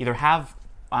are either have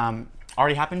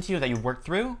already happened to you that you've worked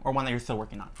through, or one that you're still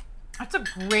working on? That's a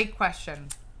great question.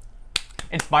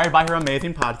 Inspired by her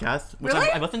amazing podcast, which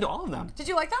Really? I listened to all of them. Did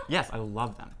you like them? Yes, I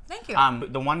love them. Thank you.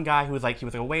 The one guy who was like, he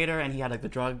was like a waiter and he had like the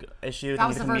drug issues. That and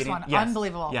was he the was a first comedian. one. Yes.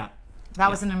 Unbelievable. Yeah. That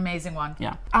was an amazing one.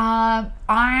 Yeah.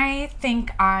 I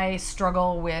think I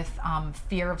struggle with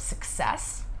fear of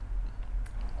success,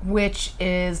 which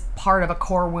is part of a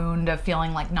core wound of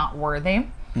feeling like not worthy.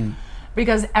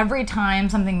 Because every time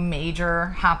something major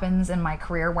happens in my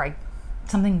career where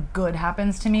something good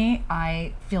happens to me,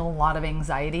 I feel a lot of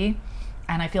anxiety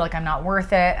and I feel like I'm not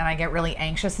worth it and I get really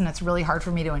anxious and it's really hard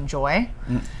for me to enjoy.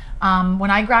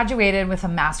 When I graduated with a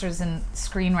master's in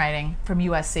screenwriting from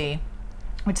USC,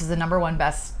 which is the #1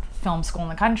 best film school in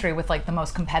the country with like the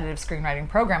most competitive screenwriting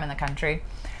program in the country,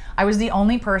 I was the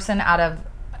only person out of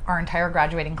our entire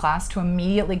graduating class to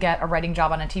immediately get a writing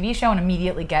job on a TV show and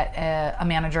immediately get a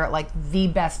manager at like the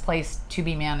best place to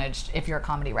be managed if you're a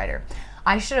comedy writer.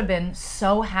 I should have been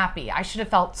so happy. I should have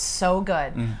felt so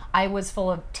good. I was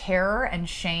full of terror and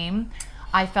shame.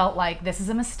 I felt like this is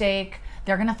a mistake.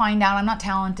 They're gonna find out I'm not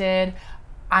talented.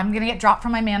 I'm gonna get dropped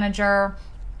from my manager.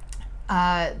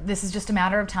 This is just a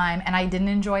matter of time, and I didn't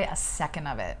enjoy a second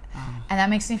of it. And that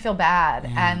makes me feel bad.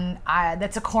 And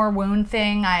that's a core wound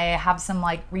thing. I have some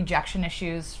like rejection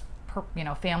issues,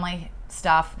 family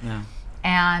stuff.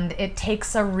 And it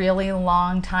takes a really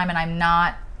long time, and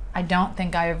I don't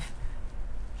think I've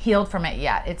healed from it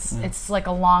yet. It's like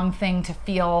a long thing to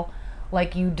feel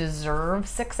like you deserve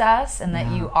success and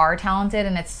that you are talented,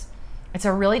 and it's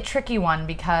a really tricky one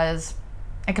because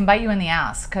it can bite you in the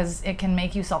ass because it can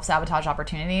make you self-sabotage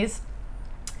opportunities.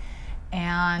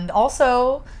 And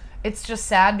also, it's just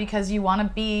sad because you want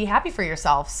to be happy for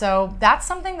yourself. So that's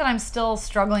something that I'm still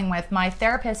struggling with. My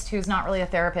therapist, who's not really a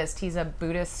therapist, he's a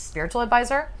Buddhist spiritual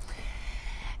advisor.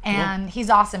 And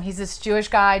he's awesome. He's this Jewish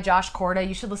guy, Josh Korda.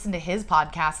 You should listen to his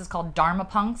podcast. It's called Dharma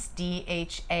Punks,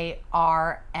 DharmaPunx.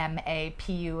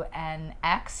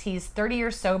 He's 30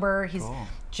 years sober. He's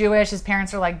Jewish. His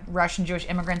parents are like Russian Jewish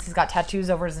immigrants. He's got tattoos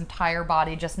over his entire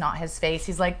body, just not his face.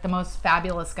 He's like the most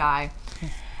fabulous guy.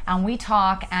 And we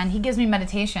talk, and he gives me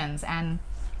meditations. And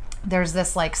there's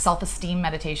this like self-esteem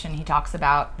meditation he talks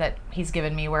about that he's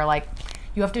given me where like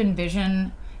you have to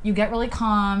envision, you get really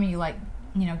calm, you like,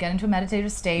 you know, get into a meditative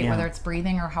state, whether it's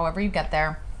breathing or however you get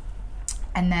there.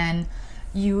 And then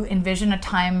you envision a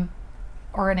time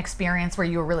or an experience where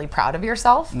you were really proud of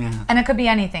yourself. Yeah. And it could be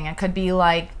anything. It could be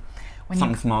like when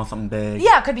something small, something big.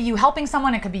 Yeah, it could be you helping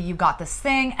someone. It could be you got this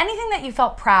thing. Anything that you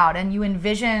felt proud, and you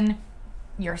envision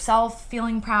yourself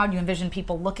feeling proud. You envision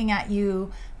people looking at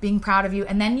you, being proud of you.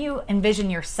 And then you envision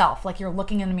yourself, like you're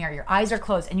looking in the mirror. Your eyes are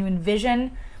closed, and you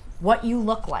envision what you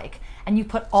look like. And you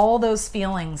put all those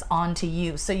feelings onto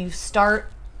you. So you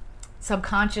start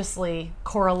subconsciously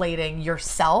correlating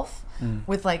yourself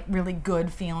with like really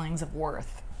good feelings of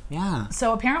worth. Yeah.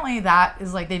 So apparently that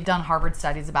is like, they've done Harvard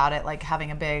studies about it, like having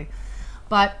a big,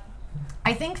 but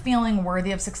I think feeling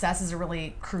worthy of success is a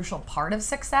really crucial part of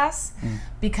success,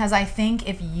 because I think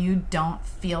if you don't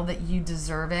feel that you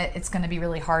deserve it, it's going to be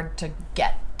really hard to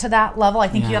get to that level. I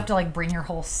think you have to like bring your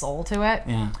whole soul to it.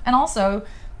 Yeah. And also,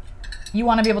 you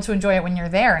want to be able to enjoy it when you're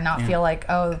there and not feel like,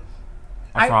 oh,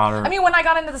 I mean, when I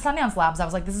got into the Sundance Labs, I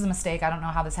was like, this is a mistake. I don't know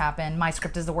how this happened. My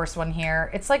script is the worst one here.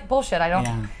 It's like bullshit.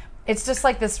 It's just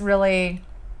like this really,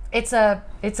 it's a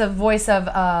voice of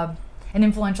an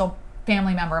influential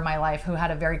family member of my life who had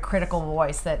a very critical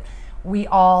voice, that we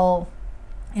all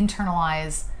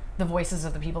internalize the voices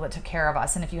of the people that took care of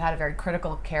us. And if you had a very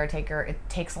critical caretaker, it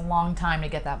takes a long time to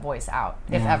get that voice out,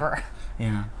 if ever.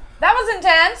 Yeah. That was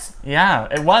intense. Yeah,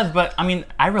 it was, but I mean,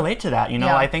 I relate to that. You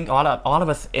know, I think a lot of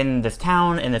us in this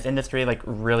town, in this industry, like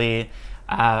really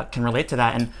can relate to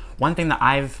that. And one thing that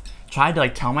I've tried to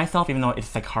like tell myself, even though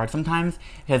it's like hard sometimes,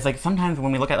 is like sometimes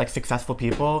when we look at like successful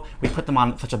people, we put them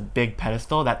on such a big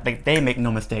pedestal that like they make no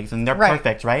mistakes and they're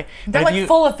perfect, right? They're like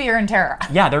full of fear and terror.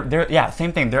 Yeah, they're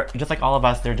same thing. They're just like all of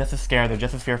us. They're just as scared. They're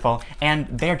just as fearful, and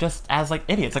they're just as like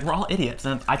idiots. Like we're all idiots.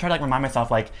 And I try to like remind myself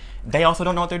like they also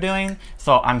don't know what they're doing,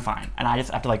 so I'm fine. And I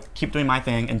just have to like keep doing my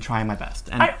thing and trying my best.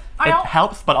 And it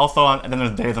helps, but also and then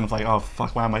there's days I'm just like, oh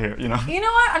fuck, why am I here? You know? You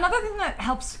know what? Another thing that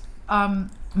helps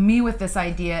me with this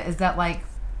idea is that like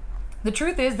the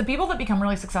truth is the people that become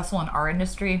really successful in our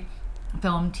industry,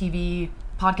 film, TV,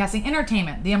 podcasting,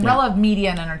 entertainment, the umbrella of media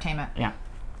and entertainment. Yeah.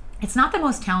 It's not the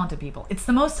most talented people. It's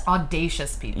the most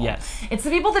audacious people. Yes. It's the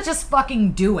people that just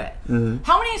fucking do it.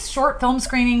 How many short film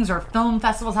screenings or film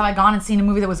festivals have I gone and seen a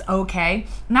movie that was okay?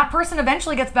 And that person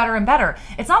eventually gets better and better.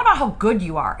 It's not about how good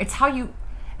you are. It's how you,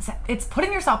 it's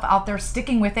putting yourself out there,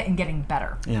 sticking with it, and getting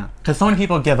better. Yeah. Because so many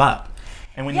people give up.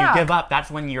 And when you give up, that's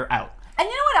when you're out. And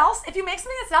you know what else? If you make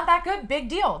something that's not that good, big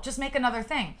deal. Just make another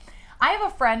thing. I have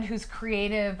a friend whose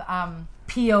creative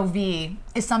POV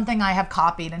is something I have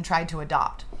copied and tried to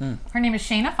adopt. Her name is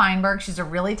Shayna Feinberg. She's a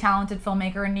really talented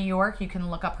filmmaker in New York. You can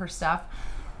look up her stuff.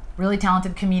 Really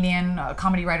talented comedian,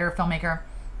 comedy writer, filmmaker.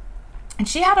 And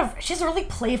she has a really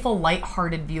playful,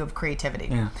 lighthearted view of creativity.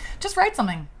 Yeah. Just write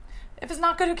something. If it's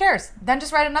not good, who cares? Then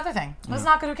just write another thing. If it's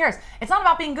not good, who cares? It's not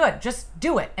about being good. Just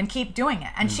do it and keep doing it.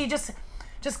 And she just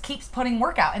keeps putting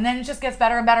work out. And then it just gets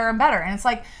better and better and better. And it's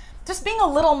like, just being a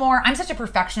little more, I'm such a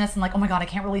perfectionist and like, oh my God, I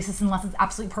can't release this unless it's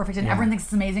absolutely perfect and everyone thinks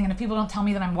it's amazing. And if people don't tell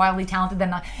me that I'm wildly talented,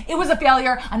 then it was a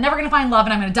failure. I'm never going to find love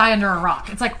and I'm going to die under a rock.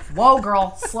 It's like, whoa,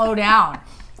 girl, slow down.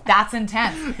 That's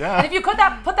intense. Yeah. And if you put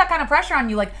that kind of pressure on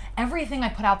you, like everything I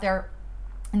put out there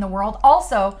in the world.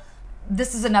 Also,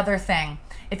 this is another thing.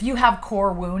 If you have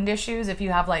core wound issues, if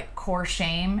you have like core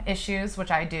shame issues,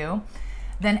 which I do,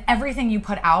 then everything you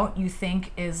put out you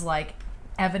think is like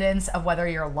evidence of whether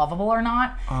you're lovable or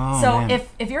not.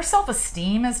 If your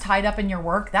self-esteem is tied up in your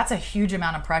work, that's a huge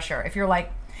amount of pressure. If you're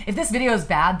like, if this video is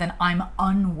bad, then I'm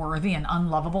unworthy and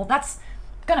unlovable, that's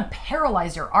gonna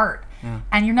paralyze your art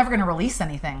and you're never gonna release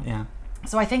anything. Yeah.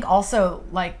 So I think also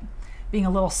like being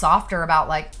a little softer about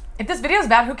like, if this video is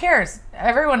bad, who cares?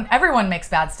 Everyone makes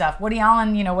bad stuff. Woody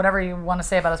Allen, you know, whatever you want to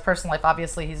say about his personal life,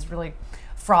 obviously he's a really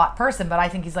fraught person, but I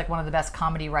think he's like one of the best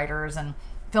comedy writers and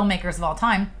filmmakers of all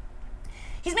time.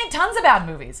 He's made tons of bad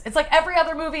movies. It's like every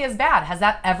other movie is bad. Has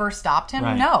that ever stopped him?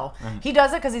 Right. No. Right. He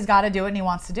does it because he's got to do it and he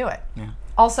wants to do it. Yeah.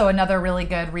 Also, another really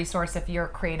good resource if you're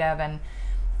creative and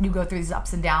you go through these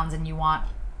ups and downs and you want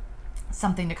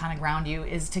something to kind of ground you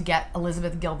is to get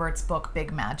Elizabeth Gilbert's book,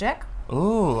 Big Magic.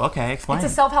 Ooh, okay, explain.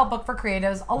 It's a self-help book for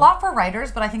creatives. A lot for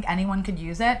writers, but I think anyone could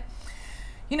use it.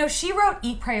 You know, she wrote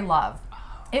Eat, Pray, Love.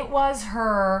 It was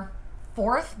her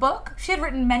 4th book. She had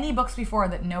written many books before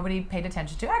that nobody paid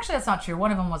attention to. Actually, that's not true.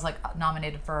 One of them was like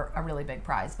nominated for a really big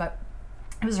prize, but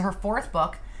it was her 4th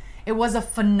book. It was a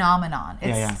phenomenon.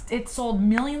 It sold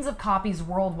millions of copies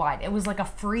worldwide. It was like a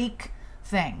freak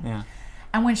thing. Yeah.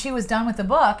 And when she was done with the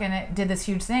book and it did this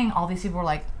huge thing, all these people were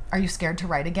like, "Are you scared to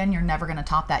write again? You're never going to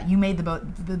top that. You made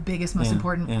the biggest, most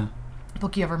important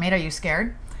book you ever made. Are you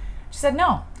scared?" She said,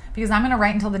 "No, because I'm going to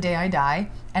write until the day I die.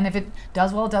 And if it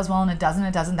does well, it does well. And it doesn't,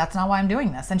 it doesn't. That's not why I'm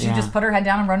doing this." And she just put her head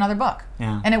down and wrote another book.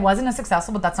 Yeah. And it wasn't as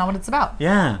successful, but that's not what it's about.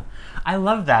 Yeah. I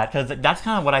love that because that's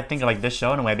kind of what I think of like this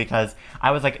show in a way, because I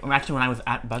was like, actually when I was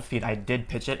at BuzzFeed, I did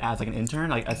pitch it as like an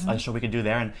intern, like a show we could do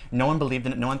there, and no one believed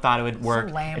in it. No one thought it would work.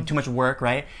 So lame. Too much work,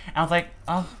 right? And I was like,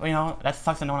 oh, you know, that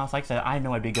sucks that no one else likes it. I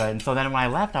know it'd be good. And so then when I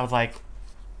left, I was like,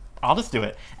 I'll just do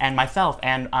it, and myself.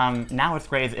 And now what's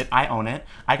great is I own it.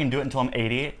 I can do it until I'm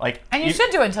 80. Like, And you should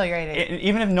do it until you're 80.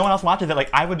 Even if no one else watches it, like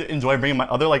I would enjoy bringing my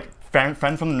other like friends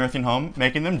from the nursing home,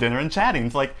 making them dinner and chatting.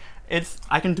 It's like,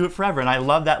 I can do it forever, and I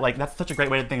love that. Like, that's such a great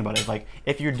way to think about it. It's like,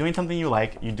 if you're doing something you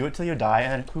like, you do it till you die,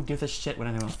 and then who gives a shit what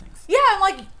anyone else thinks? Yeah, and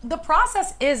like the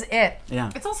process is it.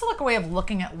 Yeah. It's also like a way of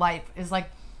looking at life, is like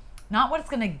not what it's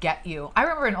gonna get you. I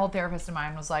remember an old therapist of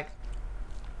mine was like,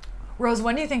 "Rose,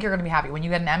 when do you think you're gonna be happy? When you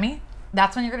get an Emmy?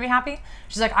 That's when you're gonna be happy?"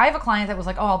 She's like, "I have a client that was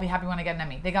like, oh, I'll be happy when I get an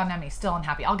Emmy. They got an Emmy, still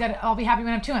unhappy. I'll be happy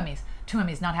when I have 2 Emmys. 2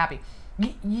 Emmys, not happy."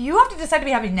 You have to decide to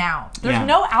be happy now. There's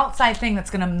no outside thing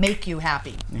that's gonna make you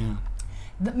happy. Yeah.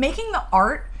 Making the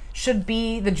art should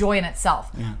be the joy in itself.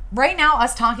 Yeah. Right now,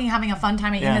 us talking, having a fun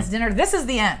time eating this dinner, this is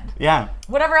the end. Yeah.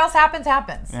 Whatever else happens,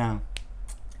 happens. Yeah.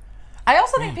 I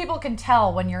also think people can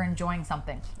tell when you're enjoying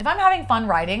something. If I'm having fun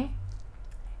writing,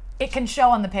 it can show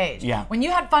on the page. Yeah. When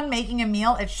you had fun making a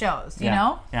meal, it shows, you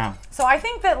know? Yeah. So I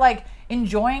think that like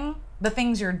enjoying the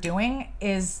things you're doing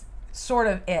is sort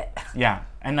of it. Yeah.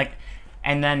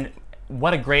 And then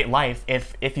what a great life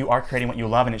if you are creating what you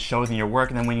love and it shows in your work,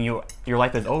 and then when your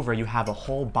life is over, you have a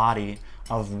whole body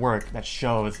of work that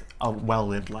shows a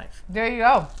well-lived life. There you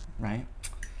go. Right?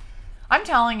 I'm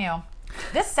telling you,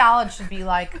 this salad should be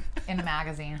like in a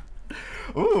magazine.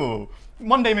 Ooh.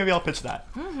 One day maybe I'll pitch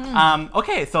that. Mm-hmm.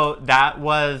 Okay, so that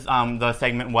was the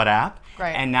segment What App.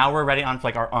 Great. And now we're ready on for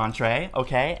like our entree,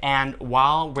 okay? And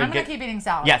while we're I'm gonna keep eating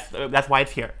salad. Yes, that's why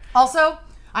it's here. Also,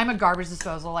 I'm a garbage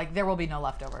disposal. Like, there will be no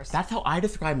leftovers. That's how I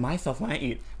describe myself when I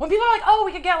eat. When people are like, "Oh,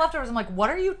 we could get leftovers," I'm like, "What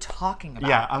are you talking about?"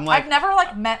 Yeah, I'm like, I've never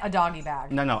like met a doggy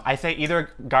bag. No. I say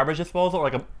either garbage disposal or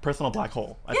like a personal black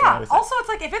hole. That's what I Yeah. always say. Also, it's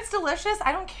like if it's delicious,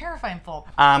 I don't care if I'm full.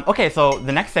 Okay, so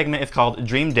the next segment is called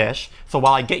Dream Dish. So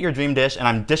while I get your dream dish and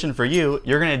I'm dishing for you,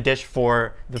 you're gonna dish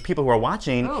for the people who are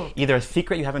watching. Ooh. Either a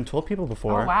secret you haven't told people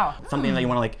before. Oh, wow. Something that you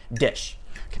want to like dish.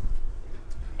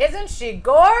 Isn't she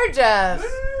gorgeous?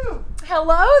 Woo!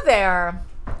 Hello there.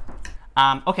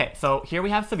 Okay, so here we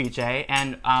have ceviche,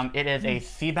 and it is a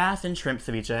sea bass and shrimp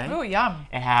ceviche. Ooh, yum.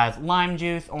 It has lime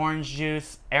juice, orange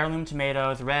juice, heirloom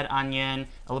tomatoes, red onion,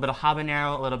 a little bit of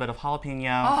habanero, a little bit of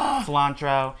jalapeno,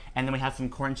 cilantro, and then we have some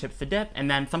corn chips to dip.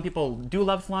 And then some people do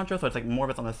love cilantro, so it's like more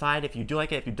of it's on the side. If you do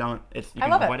like it, if you don't, you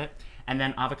can avoid it. And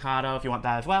then avocado if you want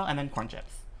that as well, and then corn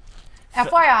chips.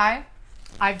 FYI,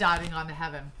 I've diving onto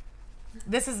heaven.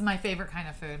 This is my favorite kind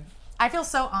of food. I feel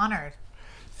so honored.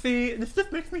 See, this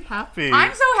just makes me happy.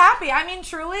 I'm so happy. I mean,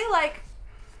 truly, like,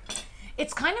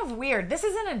 it's kind of weird. This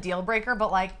isn't a deal breaker, but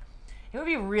like, it would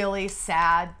be really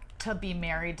sad to be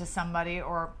married to somebody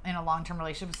or in a long-term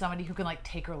relationship with somebody who can like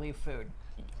take or leave food.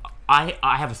 I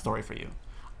have a story for you.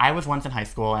 I was once in high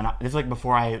school, and this is like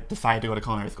before I decided to go to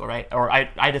culinary school, right? Or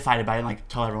I decided, but I didn't like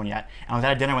tell everyone yet. And I was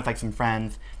at a dinner with like some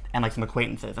friends and like some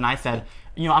acquaintances, and I said,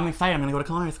 you know, I'm excited, I'm gonna go to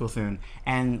culinary school soon.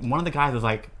 And one of the guys was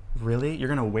like, really? You're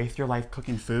gonna waste your life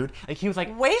cooking food? Like he was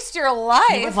like, waste your life?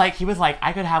 He was like,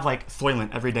 I could have like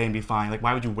Soylent every day and be fine. Like,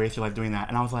 why would you waste your life doing that?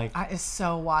 And I was like, that is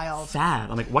so wild. Sad.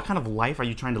 I'm like, what kind of life are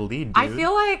you trying to lead, dude? I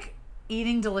feel like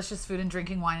eating delicious food and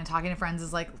drinking wine and talking to friends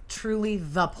is like truly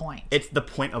the point. It's the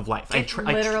point of life. It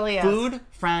literally is. Food,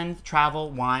 friends,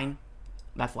 travel, wine,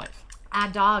 that's life.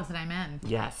 Add dogs and I'm in.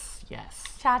 Yes.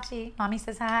 Chachi, mommy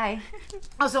says hi.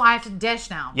 Oh, so I have to dish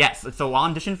now. Yes. So while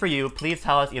I'm dishing for you, please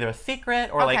tell us either a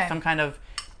secret or like some kind of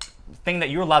thing that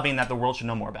you're loving that the world should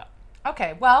know more about.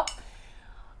 Okay. Well,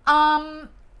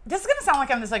 this is gonna sound like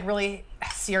I'm this like really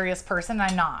serious person.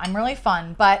 I'm not. I'm really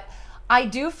fun, but I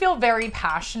do feel very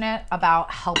passionate about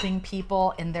helping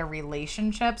people in their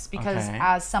relationships because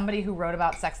as somebody who wrote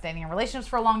about sex, dating, and relationships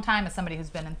for a long time, as somebody who's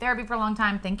been in therapy for a long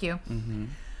time, thank you,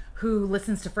 who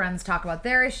listens to friends talk about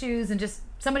their issues, and just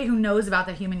somebody who knows about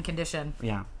the human condition.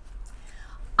 Yeah.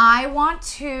 I want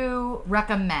to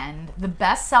recommend the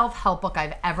best self-help book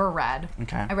I've ever read.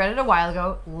 Okay. I read it a while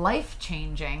ago.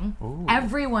 Life-changing. Ooh.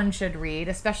 Everyone should read,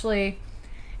 especially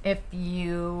if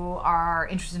you are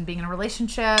interested in being in a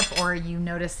relationship or you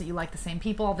notice that you like the same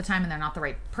people all the time and they're not the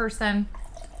right person.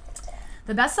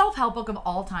 The best self-help book of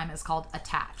all time is called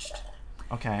Attached.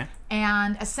 Okay.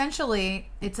 And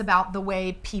essentially, it's about the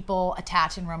way people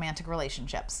attach in romantic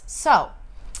relationships. So,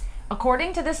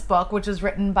 according to this book, which was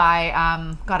written by,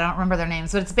 God, I don't remember their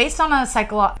names, but it's based on a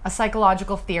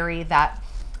psychological theory that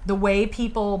the way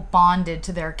people bonded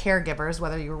to their caregivers,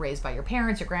 whether you were raised by your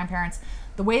parents, your grandparents,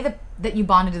 the way that you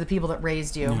bonded to the people that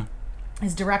raised you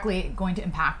is directly going to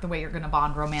impact the way you're going to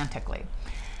bond romantically.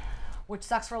 Which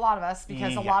sucks for a lot of us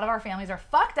because a lot of our families are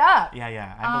fucked up.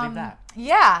 Yeah, I believe that.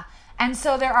 Yeah. And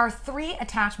so there are 3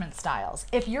 attachment styles.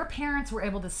 If your parents were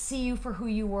able to see you for who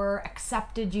you were,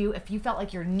 accepted you, if you felt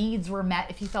like your needs were met,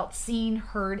 if you felt seen,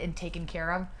 heard, and taken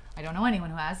care of, I don't know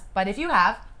anyone who has, but if you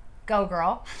have, go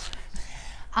girl.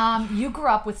 You grew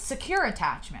up with secure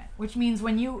attachment, which means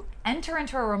when you enter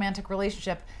into a romantic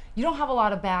relationship, you don't have a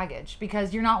lot of baggage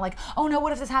because you're not like, oh no,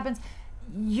 what if this happens?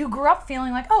 You grew up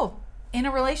feeling like, oh, in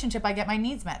a relationship, I get my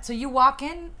needs met. So you walk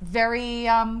in very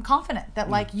confident that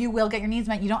like you will get your needs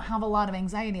met. You don't have a lot of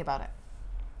anxiety about it.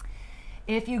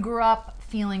 If you grew up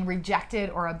feeling rejected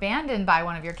or abandoned by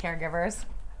one of your caregivers,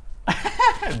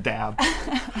 Dab.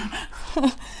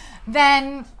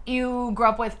 then you grew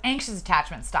up with anxious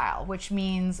attachment style, which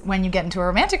means when you get into a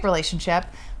romantic relationship,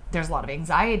 there's a lot of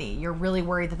anxiety. You're really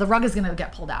worried that the rug is going to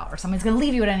get pulled out or somebody's going to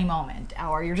leave you at any moment,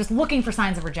 or you're just looking for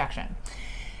signs of rejection.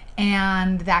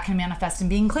 And that can manifest in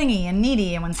being clingy and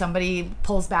needy. And when somebody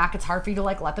pulls back, it's hard for you to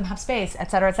like let them have space,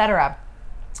 et cetera, et cetera.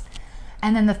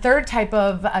 And then the third type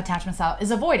of attachment style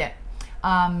is avoidant.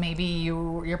 Maybe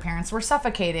your parents were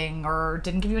suffocating or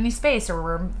didn't give you any space or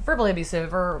were verbally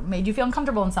abusive or made you feel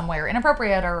uncomfortable in some way or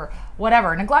inappropriate or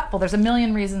whatever, neglectful. There's a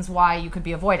million reasons why you could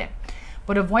be avoidant.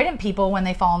 But avoidant people, when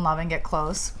they fall in love and get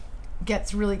close,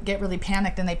 get really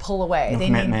panicked and they pull away. No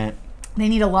commitment. They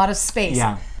need a lot of space.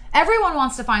 Yeah. Everyone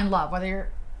wants to find love, whether you're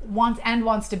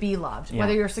wants to be loved,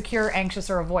 whether you're secure, anxious,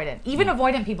 or avoidant. Even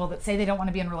avoidant people that say they don't want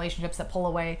to be in relationships that pull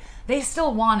away, they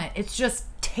still want it. It's just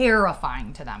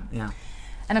terrifying to them. Yeah.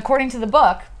 And according to the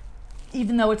book,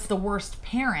 even though it's the worst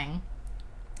pairing,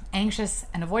 anxious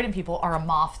and avoidant people are a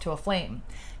moth to a flame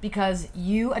because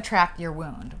you attract your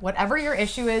wound. Whatever your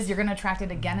issue is, you're going to attract it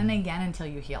again and again until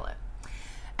you heal it.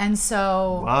 And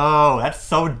so... Whoa, that's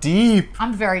so deep.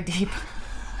 I'm very deep.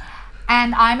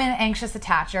 And I'm an anxious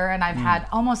attacher, and I've had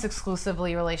almost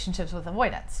exclusively relationships with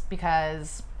avoidance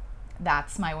because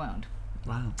that's my wound.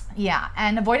 Wow. Yeah,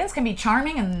 and avoidance can be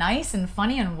charming and nice and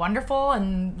funny and wonderful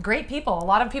and great people. A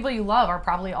lot of people you love are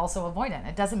probably also avoidant.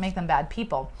 It doesn't make them bad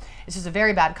people. It's just a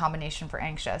very bad combination for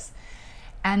anxious.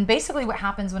 And basically what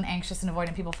happens when anxious and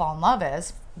avoidant people fall in love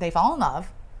is they fall in love,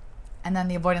 and then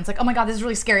the avoidant's like, oh my God, this is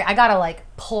really scary. I gotta like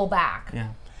pull back.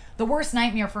 Yeah. The worst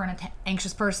nightmare for an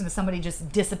anxious person is somebody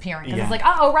just disappearing. Because it's like,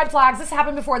 oh, red flags, this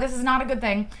happened before, this is not a good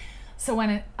thing. So when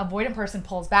an avoidant person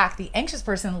pulls back, the anxious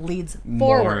person leads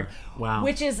forward. Wow.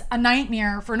 Which is a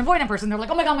nightmare for an avoidant person. They're like,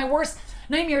 oh my God, my worst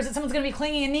nightmare is that someone's going to be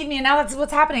clingy and need me, and now that's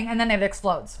what's happening. And then it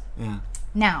explodes. Yeah.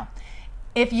 Now,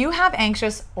 if you have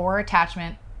anxious or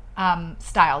attachment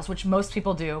styles, which most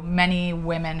people do, many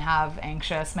women have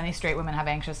anxious, many straight women have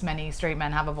anxious, many straight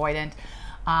men have avoidant.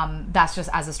 That's just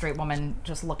as a straight woman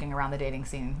just looking around the dating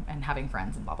scene and having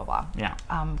friends and blah, blah, blah. Yeah.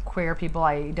 Queer people,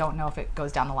 I don't know if it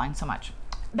goes down the line so much.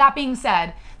 That being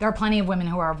said, there are plenty of women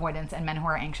who are avoidant and men who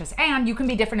are anxious, and you can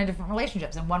be different in different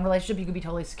relationships. In one relationship, you could be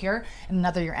totally secure. In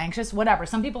another, you're anxious, whatever.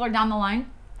 Some people are down the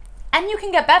line, and you can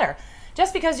get better.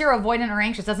 Just because you're avoidant or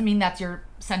anxious doesn't mean that's your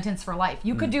sentence for life.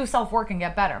 You could do self-work and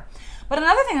get better. But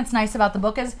another thing that's nice about the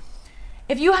book is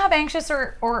if you have anxious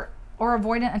or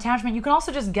avoidant attachment, you can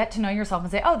also just get to know yourself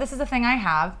and say, oh, this is the thing I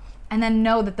have, and then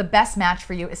know that the best match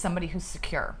for you is somebody who's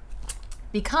secure.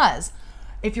 Because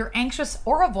if you're anxious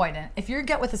or avoidant, if you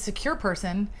get with a secure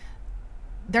person,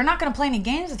 they're not going to play any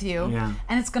games with you,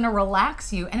 and it's going to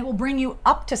relax you, and it will bring you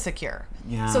up to secure.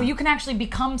 So you can actually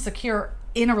become secure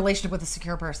in a relationship with a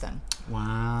secure person.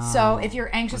 Wow. So if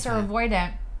you're anxious or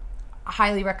avoidant, I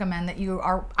highly recommend that you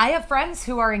are. I have friends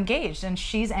who are engaged, and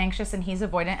she's anxious and he's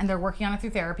avoidant, and they're working on it through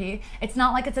therapy. It's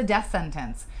not like it's a death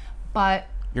sentence, but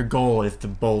your goal is to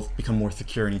both become more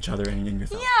secure in each other and in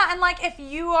yourself. Yeah, and like if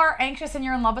you are anxious and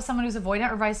you're in love with someone who's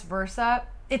avoidant or vice versa,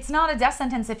 it's not a death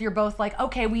sentence if you're both like,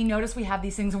 okay, we notice we have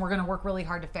these things and we're going to work really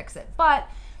hard to fix it. But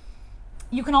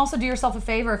you can also do yourself a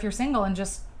favor if you're single and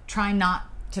just try not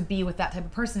to be with that type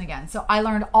of person again. So I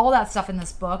learned all that stuff in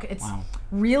this book. It's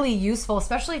really useful,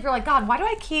 especially if you're like, God, why do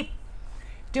I keep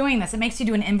doing this. It makes you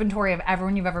do an inventory of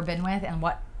everyone you've ever been with and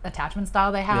what attachment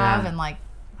style they have, Yeah. and like.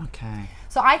 Okay.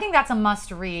 So I think that's a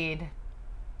must read,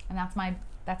 and that's my.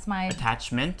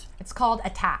 Attachment. It's called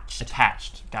Attached.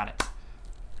 Attached. Got it.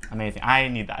 Amazing. I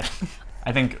need that.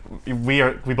 I think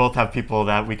we both have people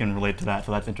that we can relate to that,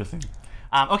 so that's interesting.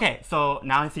 Okay, so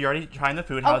now I see you're already trying the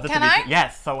food. How is the can ceviche? I?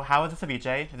 Yes. So how is the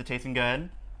ceviche? Is it tasting good?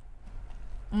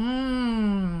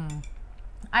 I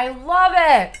love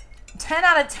it. 10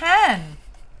 out of 10.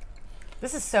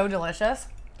 This is so delicious.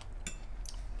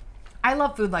 I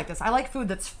love food like this. I like food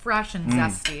that's fresh and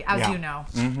zesty, as yeah. you know.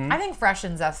 I think fresh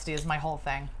and zesty is my whole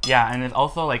thing. Yeah, and it's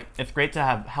also like it's great to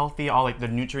have healthy. All like the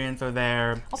nutrients are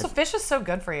there. Also, It's fish is so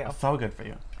good for you. so good for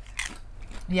you.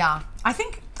 Yeah. I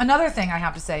think another thing I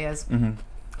have to say is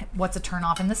what's a turn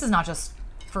off, and this is not just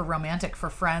for romantic,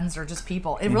 for friends or just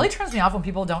people. It really turns me off when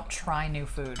people don't try new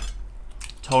food.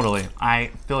 Totally. I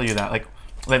feel you that like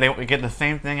they get the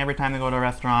same thing every time they go to a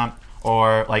restaurant,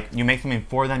 or like you make something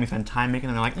for them, you spend time making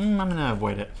them, they're like, I'm gonna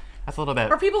avoid it. That's a little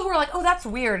bit. Or people who are like, oh, that's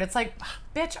weird. It's like,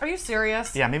 bitch, are you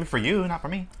serious? Yeah, maybe for you, not for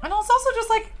me. And it's also just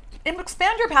like,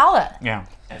 expand your palate. Yeah.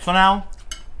 So now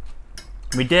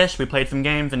we played some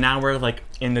games, and now we're like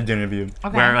in the dinner view,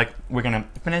 where like we're gonna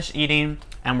finish eating,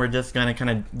 and we're just gonna kind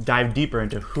of dive deeper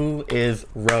into who is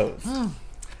Rose.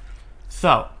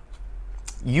 So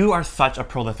you are such a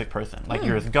prolific person. Like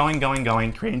you're just going,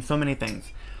 creating so many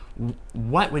things.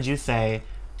 What would you say,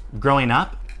 growing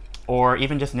up, or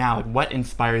even just now, like what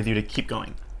inspires you to keep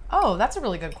going? Oh, that's a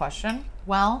really good question.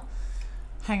 Well,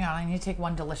 hang on, I need to take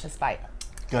one delicious bite.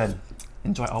 Good.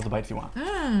 Enjoy all the bites you want.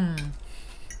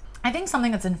 I think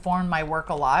something that's informed my work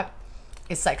a lot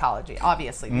is psychology,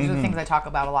 obviously. These are the things I talk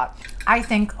about a lot. I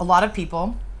think a lot of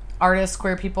people, artists,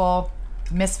 queer people,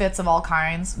 misfits of all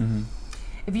kinds,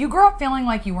 if you grow up feeling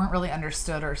like you weren't really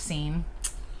understood or seen,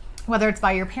 whether it's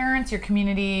by your parents, your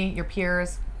community, your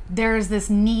peers, there's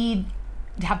this need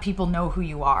to have people know who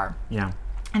you are. Yeah.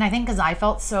 And I think because I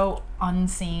felt so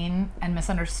unseen and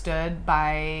misunderstood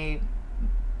by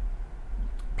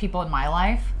people in my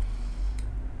life,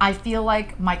 I feel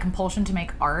like my compulsion to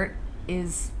make art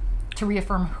is to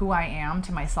reaffirm who I am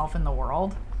to myself in the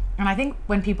world. And I think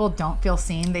when people don't feel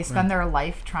seen, they spend their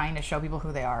life trying to show people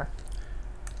who they are.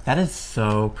 That is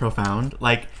so profound.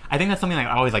 Like, I think that's something like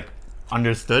I always like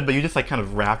understood, but you just like kind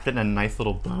of wrapped it in a nice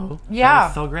little bow. Yeah. That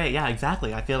was so great. Yeah,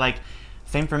 exactly. I feel like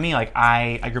same for me. Like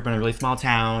I grew up in a really small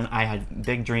town. I had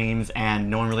big dreams, and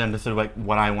no one really understood like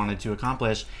what I wanted to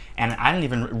accomplish. And I didn't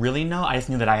even really know. I just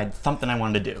knew that I had something I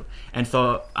wanted to do. And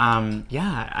so,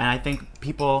 yeah. And I think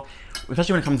people,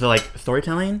 especially when it comes to like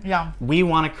storytelling, we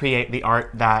want to create the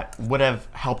art that would have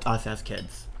helped us as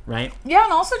kids, right? Yeah,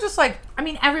 and also just like, I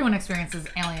mean, everyone experiences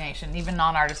alienation, even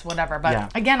non-artists, whatever.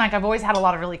 But again, like I've always had a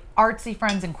lot of really artsy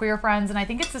friends and queer friends, and I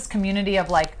think it's this community of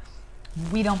like,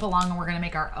 we don't belong and we're gonna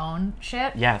make our own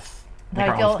shit. Yes, make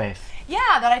our own space. Yeah,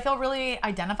 that I feel really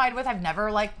identified with. I've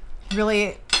never like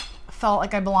really felt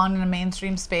like I belonged in a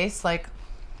mainstream space. Like,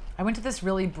 I went to this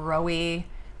really bro-y,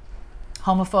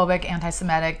 homophobic,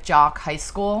 anti-Semitic jock high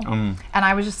school, and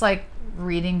I was just like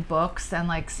reading books and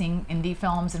like seeing indie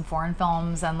films and foreign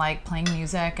films and like playing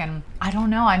music, and I don't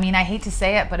know, I mean, I hate to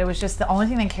say it, but it was just the only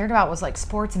thing they cared about was like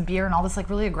sports and beer and all this like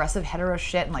really aggressive hetero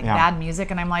shit and like bad music,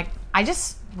 and I'm like, I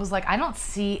just was like, I don't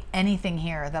see anything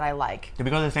here that I like. Did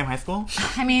we go to the same high school?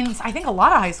 I mean, I think a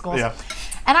lot of high schools. Yeah.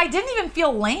 And I didn't even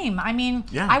feel lame. I mean,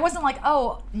 Yeah. I wasn't like,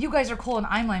 oh, you guys are cool and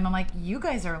I'm lame. I'm like, you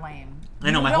guys are lame.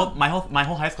 I know, You my don't-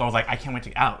 whole high school I was like, I can't wait to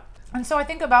get out. And so I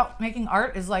think about making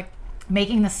art is like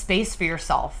making the space for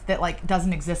yourself that like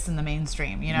doesn't exist in the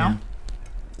mainstream, you know? Yeah.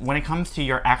 When it comes to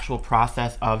your actual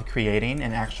process of creating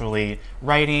and actually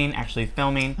writing, actually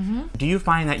filming, do you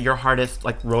find that your hardest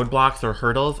like roadblocks or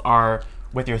hurdles are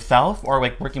with yourself, or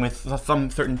like working with some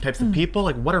certain types of people?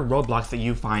 Like, what are roadblocks that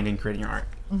you find in creating your art?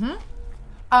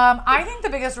 I think the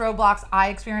biggest roadblocks I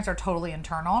experience are totally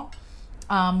internal.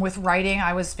 With writing,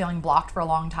 I was feeling blocked for a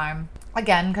long time.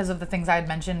 Again, because of the things I had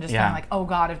mentioned, just feeling like, oh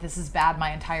God, if this is bad,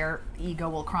 my entire ego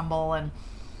will crumble. And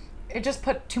it just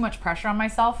put too much pressure on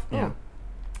myself. Yeah.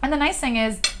 And the nice thing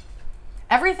is,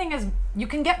 everything is, you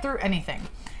can get through anything.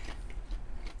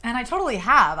 And I totally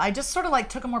have. I just sort of like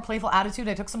took a more playful attitude.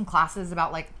 I took some classes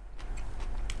about like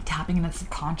tapping into the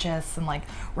subconscious and like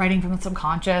writing from the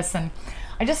subconscious. And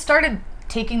I just started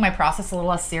taking my process a little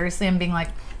less seriously and being like,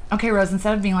 okay, Rose,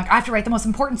 instead of being like, I have to write the most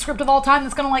important script of all time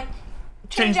that's going to like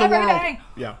change the world. everything.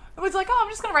 Yeah. It was like, oh, I'm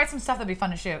just going to write some stuff that'd be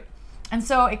fun to shoot. And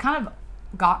so it kind of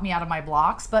got me out of my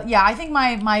blocks. But yeah, I think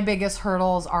my biggest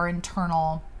hurdles are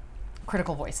internal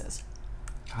critical voices.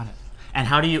 Got it. And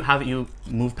how do you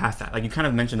move past that? Like you kind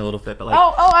of mentioned a little bit, but like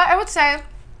I would say,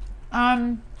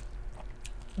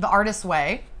 The Artist's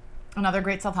Way, another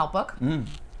great self-help book.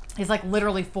 Is like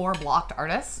literally for blocked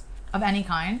artists of any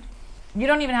kind. You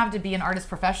don't even have to be an artist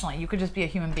professionally. You could just be a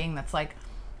human being that's like,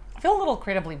 I feel a little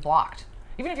creatively blocked.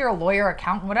 Even if you're a lawyer,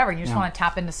 accountant, whatever, you just want to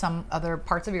tap into some other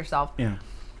parts of yourself. Yeah.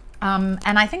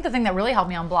 And I think the thing that really helped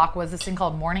me unblock was this thing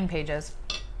called morning pages.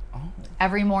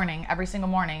 Every morning, every single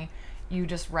morning, you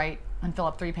just write and fill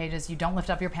up 3 pages. You don't lift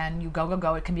up your pen. You go, go,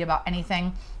 go. It can be about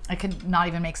anything. It could not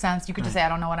even make sense. You could just say, I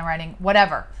don't know what I'm writing.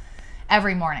 Whatever.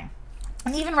 Every morning.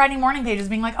 And even writing morning pages,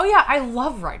 being like, oh yeah, I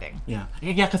love writing. Yeah,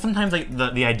 because sometimes like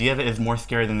the idea of it is more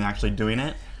scary than actually doing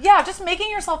it. Yeah, just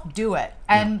making yourself do it.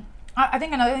 And I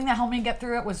think another thing that helped me get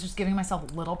through it was just giving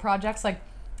myself little projects. Like,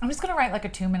 I'm just gonna write like a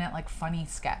 2-minute like funny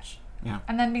sketch. Yeah.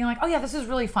 And then being like, oh yeah, this is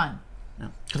really fun. Yeah.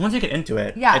 Because once you get into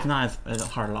it, it's not as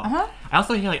hard at all. I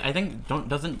also hear like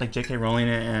doesn't like J.K. Rowling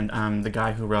and the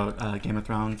guy who wrote Game of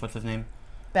Thrones, what's his name?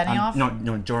 Benioff?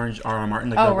 No, George R.R. Martin.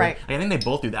 Like, right. I think they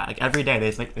both do that. Like every day, they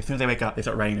just, like as soon as they wake up, they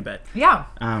start writing a bit. Yeah.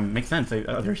 Makes sense.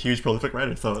 They're huge, prolific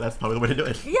writers, so that's probably the way to do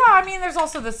it. Yeah, I mean, there's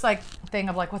also this like thing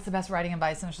of like, what's the best writing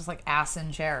advice? And it's just like ass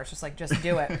in chair. It's just like, just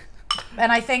do it.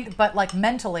 And I think, but like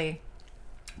mentally,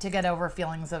 to get over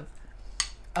feelings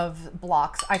of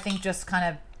blocks, I think just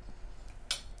kind of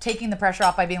taking the pressure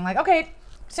off by being like, okay,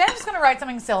 today I'm just gonna write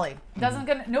something silly.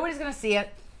 Nobody's gonna see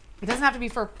it. It doesn't have to be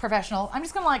for professional. I'm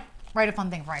just gonna like write a fun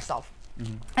thing for myself.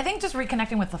 I think just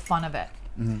reconnecting with the fun of it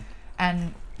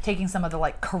and taking some of the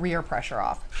like career pressure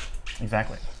off.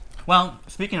 Exactly. Well,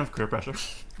 speaking of career pressure,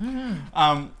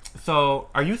 so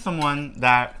are you someone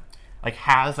that like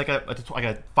has like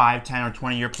a 5, 10, or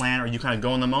 20-year plan, or you kind of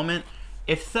go in the moment?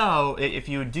 If so, if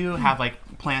you do have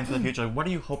like plans for the future, what are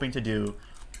you hoping to do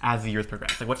as the years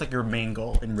progress? Like, what's like your main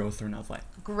goal in Rose Thornell's life?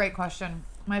 Great question.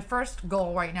 My first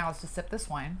goal right now is to sip this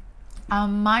wine.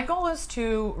 My goal is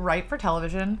to write for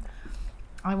television.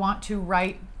 I want to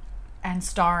write and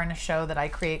star in a show that I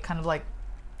create, kind of like,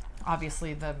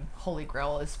 obviously the holy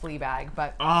grail is Fleabag,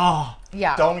 but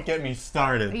yeah. Don't get me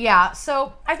started. Yeah,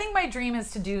 so I think my dream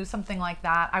is to do something like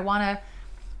that.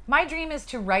 My dream is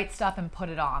to write stuff and put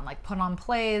it on, like put on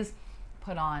plays,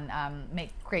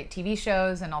 create TV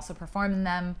shows and also perform in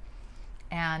them.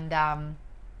 And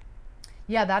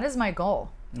yeah, that is my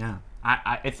goal. Yeah.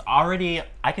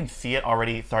 I can see it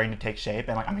already starting to take shape,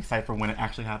 and like I'm excited for when it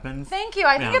actually happens. Thank you.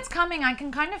 I think it's coming. I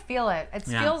can kind of feel it. It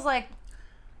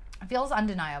feels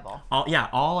undeniable.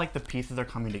 All like the pieces are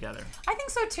coming together. I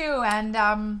think so too, and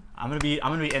I'm gonna be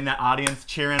in that audience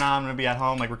cheering on. I'm gonna be at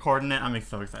home like recording it. I'm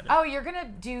so excited. Oh, you're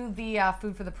gonna do the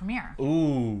food for the premiere.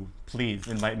 Ooh, please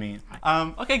invite me.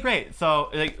 Okay, great. So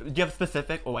like, do you have a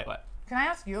specific? Oh wait, what? Can I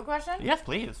ask you a question? Yes,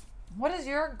 please. What is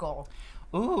your goal?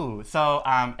 Ooh, so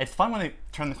it's fun when they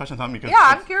turn the questions on me because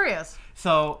I'm curious.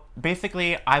 So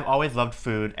basically, I've always loved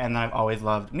food, and then I've always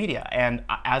loved media. And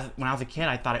when I was a kid,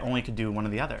 I thought I only could do one or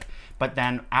the other. But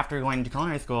then after going to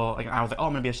culinary school, like I was like, oh,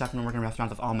 I'm gonna be a chef and work in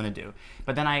restaurants. That's all I'm gonna do.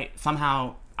 But then I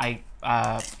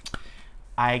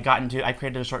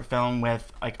created a short film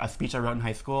with like a speech I wrote in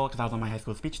high school because I was on my high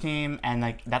school speech team, and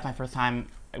like that's my first time.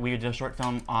 We did a short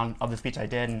film of the speech I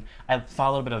did, and I saw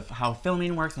a little bit of how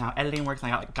filming works and how editing works,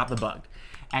 and I got the bug.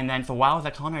 And then, so while I was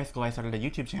at culinary school, I started a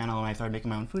YouTube channel, and I started making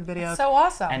my own food videos. That's so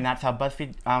awesome. And that's how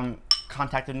BuzzFeed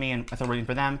contacted me, and I started working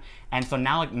for them. And so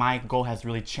now, like, my goal has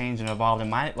really changed and evolved, and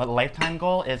my lifetime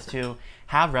goal is to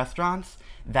have restaurants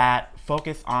that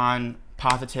focus on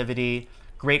positivity,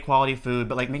 great quality food,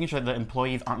 but like making sure the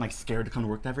employees aren't like scared to come to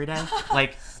work every day.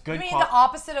 Like good. You mean the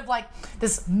opposite of like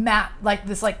this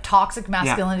toxic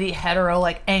masculinity, hetero,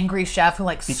 like angry chef who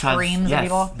like screams at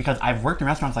people? Because I've worked in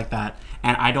restaurants like that,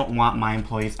 and I don't want my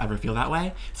employees to ever feel that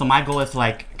way. So my goal is to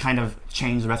like kind of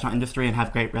change the restaurant industry and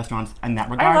have great restaurants in that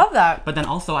regard. I love that. But then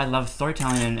also I love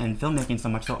storytelling and filmmaking so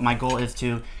much. So my goal is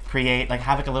to create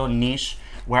have like a little niche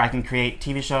where I can create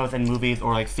TV shows and movies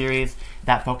or like series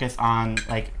that focus on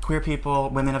like queer people,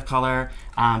 women of color,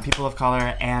 people of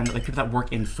color, and like people that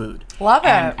work in food. Love it.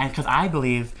 And because I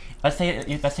believe, let's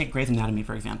take Grey's Anatomy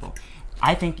for example.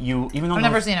 I think even though I've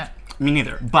never seen it. Me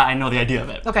neither, but I know the idea of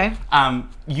it. Okay.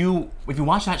 If you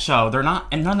watch that show, they're not,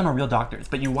 and none of them are real doctors,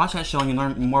 but you watch that show and you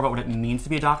learn more about what it means to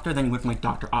be a doctor than you would from like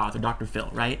Dr. Oz or Dr. Phil,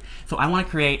 right? So I want to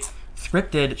create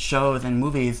scripted shows and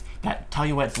movies that tell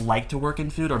you what it's like to work in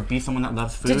food or be someone that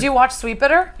loves food. Did you watch Sweet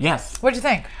Bitter? Yes. What'd you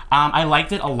think? I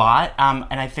liked it a lot, and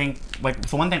I think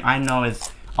so one thing I know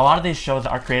is a lot of these shows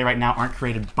that are created right now aren't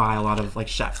created by a lot of like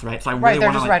chefs, right? So I really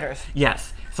they're just writers.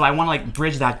 Yes. So I want to like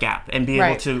bridge that gap and be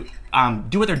able to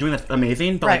do what they're doing that's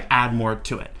amazing, but like add more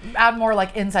to it. Add more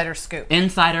like insider scoop.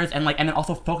 Insiders and then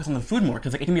also focus on the food more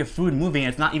because like, it can be a food movie and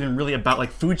it's not even really about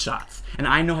like food shots. And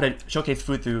I know how to showcase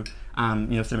food through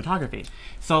cinematography.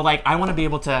 So like I want to be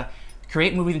able to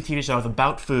create movies and TV shows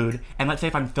about food, and let's say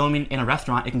if I'm filming in a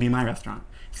restaurant, it can be my restaurant.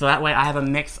 So that way I have a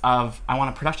mix of, I want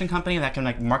a production company that can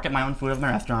like market my own food as my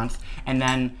restaurants, and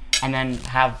then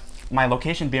have my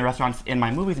location be in restaurants in my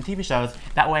movies and TV shows.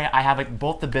 That way I have like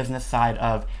both the business side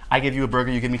of, I give you a burger,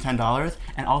 you give me $10,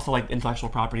 and also like intellectual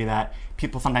property that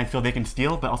people sometimes feel they can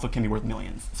steal, but also can be worth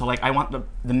millions. So like I want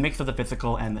the mix of the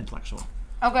physical and the intellectual.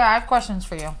 Okay, I have questions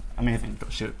for you. Amazing, go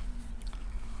shoot.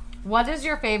 What is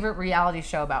your favorite reality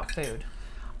show about food?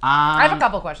 I have a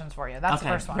couple questions for you. That's the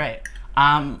first one. Great.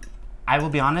 I will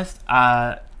be honest,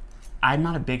 I'm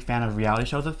not a big fan of reality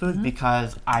shows of food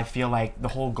because I feel like the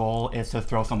whole goal is to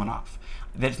throw someone off.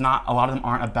 It's not, a lot of them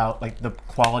aren't about like the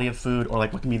quality of food or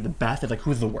like what can be the best. It's like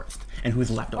who's the worst and who's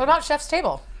left over. What about Chef's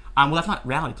Table? Well, that's not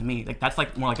reality to me. Like that's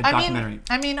like more like a documentary.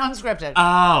 I mean unscripted.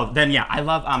 Oh, then yeah, I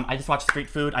love. I just watched Street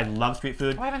Food. I love Street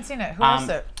Food. Oh, I haven't seen it. Who is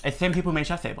it? It's the same people who made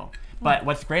Chef's Table. But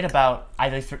what's great about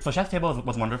so Chef's Table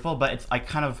was wonderful, but it's like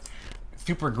kind of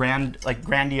super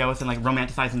grandiose and like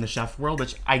romanticizing the chef world,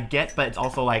 which I get, but it's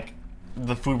also like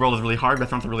the food world is really hard.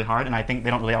 Restaurants are really hard, and I think they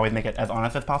don't really always make it as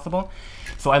honest as possible.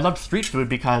 So I loved Street Food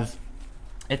because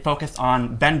it focused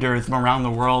on vendors from around the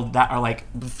world that are like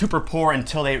super poor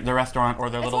until their restaurant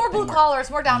or their It's little. more blue collar. It's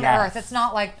more down to earth. It's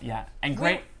not like and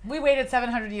great. We waited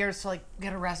 700 years to like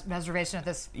get a reservation at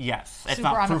this. Yes, it's super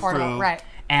not unaffordable, right?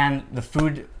 And the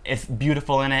food is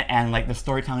beautiful in it, and like the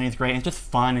storytelling is great. It's just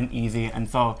fun and easy, and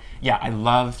so yeah, I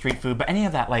love Street Food. But any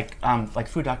of that like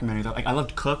food documentaries, like I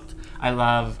loved Cooked. I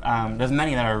love. There's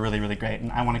many that are really really great,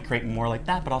 and I want to create more like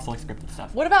that, but also like scripted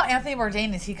stuff. What about Anthony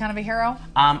Bourdain? Is he kind of a hero?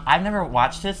 I've never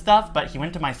watched his stuff, but he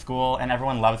went to my school, and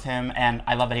everyone loves him, and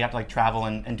I love that he got to like travel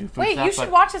and do food stuff. Wait, you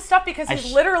should watch his stuff because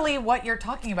he's literally what you're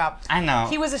talking about. I know.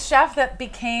 He was a chef that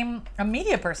became a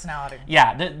media personality.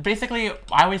 Yeah, basically,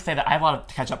 I always say that I have a lot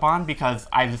to catch up on because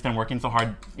I've just been working so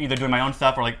hard, either doing my own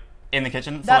stuff or like in the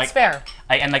kitchen. So, That's like, fair.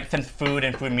 And like since food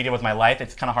and food media was my life,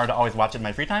 it's kind of hard to always watch it in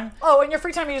my free time. Oh, in your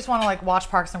free time, you just want to like watch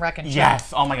Parks and Rec and chill.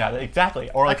 Yes. Oh my God. Exactly.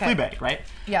 Or like Okay. Fleabag, right?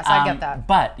 Yes, I get that.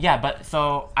 But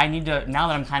so I need to, now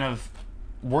that I'm kind of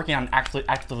working on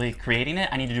actually creating it,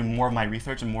 I need to do more of my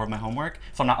research and more of my homework.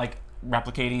 So I'm not like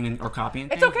replicating or copying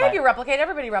It's things, okay if you replicate.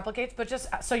 Everybody replicates, but just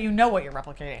so you know what you're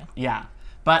replicating. Yeah.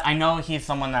 But I know he's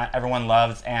someone that everyone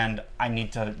loves, and I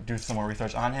need to do some more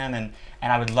research on him, and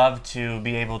I would love to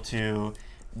be able to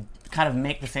kind of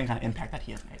make the same kind of impact that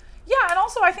he has made. Yeah, and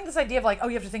also I think this idea of like, oh,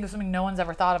 you have to think of something no one's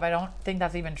ever thought of, I don't think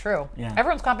that's even true. Yeah.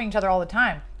 Everyone's copying each other all the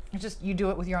time. It's just you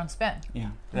do it with your own spin. Yeah.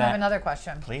 I have another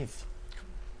question. Please.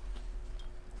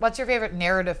 What's your favorite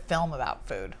narrative film about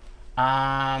food?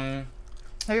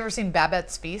 Have Have you ever seen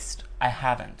Babette's Feast? I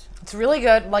haven't. It's really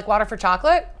good, like Water for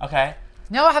Chocolate. Okay.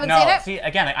 No, I haven't seen it. See,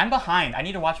 again, I'm behind. I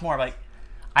need to watch more.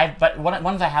 But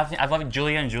ones I have seen, I've loved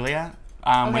Julia and Julia.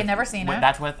 Okay, never seen it.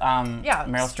 That's with Yeah,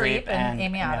 Meryl Streep and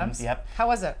Amy Adams. Yep. How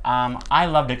was it? I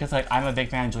loved it because like I'm a big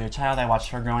fan of Julia Child. I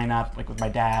watched her growing up, like with my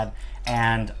dad,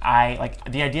 and I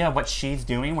like the idea of what she's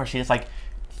doing, where she's like,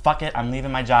 "Fuck it, I'm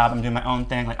leaving my job. I'm doing my own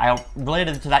thing." Like I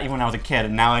related to that even when I was a kid,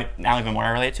 and now even more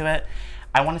I relate to it.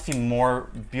 I want to see more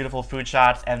beautiful food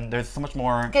shots, and there's so much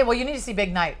more. Okay, well you need to see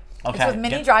Big Night. Okay. It's with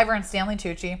Minnie Driver and Stanley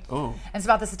Tucci. Ooh. And it's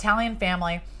about this Italian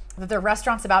family that their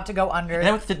restaurant's about to go under. Is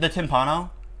that with the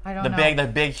timpano? I don't know. The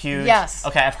big, huge. Yes.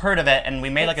 Okay, I've heard of it, and we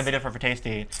made like a video for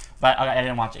Tasty, but okay, I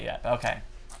didn't watch it yet. Okay,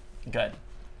 good.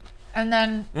 And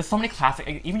then There's so many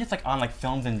classic, even just like on like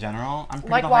films in general. I'm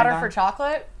pretty Like behind Water on. for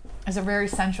Chocolate is a very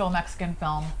sensual Mexican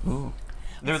film. Ooh.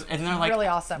 Isn't there like really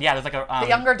awesome. Yeah, there's like a The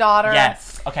younger daughter.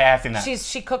 Yes. Okay, I've seen that.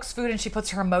 She cooks food and she puts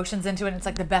her emotions into it. And it's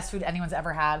like the best food anyone's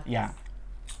ever had. Yeah.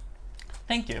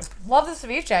 Thank you. Love the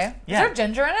ceviche. Yeah. Is there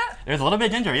ginger in it? There's a little bit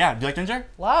of ginger. Yeah. Do you like ginger?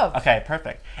 Love. Okay,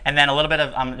 perfect. And then a little bit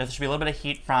of there should be a little bit of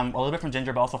heat from a little bit from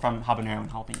ginger, but also from habanero and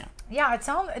jalapeno. Yeah,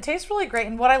 it tastes really great.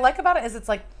 And what I like about it is it's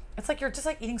like you're just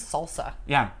like eating salsa.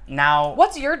 Yeah. Now.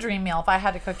 What's your dream meal? If I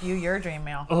had to cook you your dream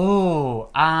meal. Oh.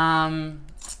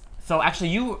 So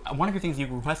actually, one of your things you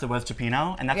requested was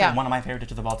cioppino, and that's like one of my favorite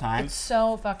dishes of all time. It's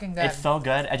so fucking good. It's so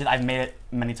good. I've made it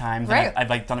many times. Right. And I've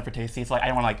like done it for Tasty, so like I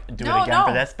don't want to like do No, it again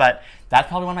for no. this. But that's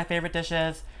probably one of my favorite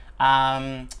dishes.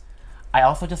 I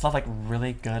also just love like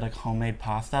really good like homemade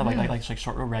pasta, like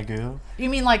short rib ragu. You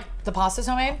mean like the pasta's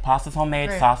homemade? Pasta's homemade,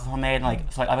 Great. sauce is homemade, and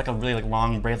like so like, I like a really like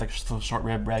long braised like short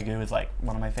rib ragu is like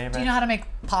one of my favorites. Do you know how to make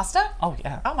pasta? Oh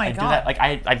yeah. Oh my I God. do that.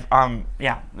 Like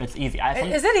yeah, it's easy.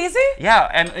 Is it easy? Yeah,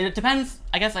 and it depends.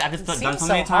 I guess like, I've just done seems so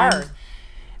so many times. hard.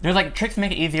 There's like tricks to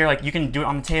make it easier. Like you can do it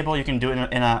on the table. You can do it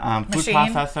in a food Machine?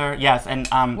 processor. Yes, and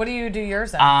What do you do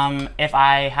yours in? if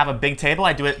I have a big table,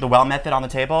 I do it the well method on the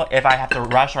table. If I have to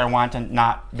rush or I want to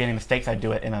not be any mistakes, I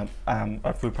do it in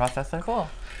a food processor. Cool.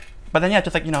 But then yeah,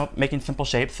 just like, you know, making simple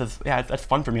shapes is, yeah, it's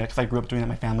fun for me because I grew up doing that.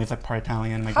 My family's like part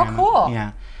Italian. My grandma. Cool.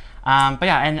 Yeah. But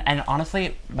yeah, and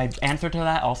honestly, my answer to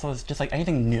that also is just like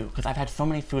anything new, because I've had so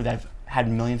many foods that I've had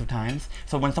millions of times.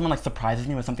 So when someone like surprises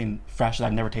me with something fresh that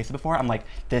I've never tasted before, I'm like,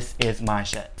 this is my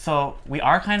shit. So we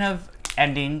are kind of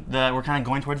we're kind of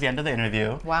going towards the end of the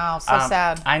interview. Wow, so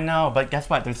sad. I know, but guess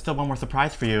what? There's still one more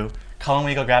surprise for you. Cullen, will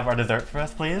you go grab our dessert for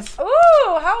us, please?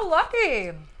 Ooh, how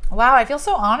lucky. Wow, I feel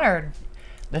so honored.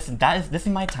 This is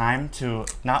my time to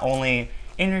not only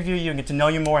interview you and get to know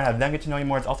you more, have them get to know you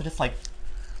more. It's also just like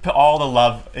put all the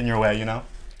love in your way, you know?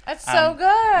 It's so good.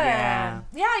 Yeah.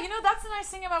 Yeah, you know, that's the nice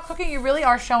thing about cooking. You really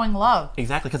are showing love.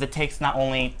 Exactly, because it takes not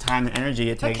only time and energy,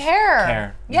 it takes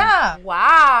care. Yeah.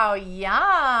 Wow, yum.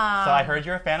 So I heard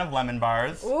you're a fan of lemon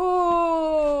bars.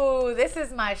 Ooh, this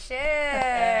is my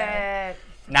shit.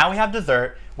 Now we have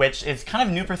dessert, which is kind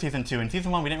of new for season 2. In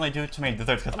season 1, we didn't really do too many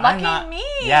desserts because Lucky me.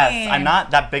 Yes, I'm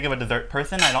not that big of a dessert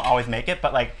person. I don't always make it,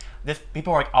 but like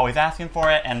people are like always asking for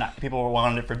it, and people were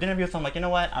wanting it for dinner view. So I'm like, you know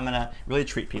what? I'm gonna really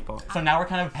treat people. So now we're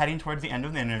kind of heading towards the end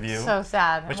of the interview. So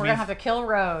sad. Which We're means gonna have to kill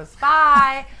Rose.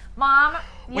 Bye, Mom.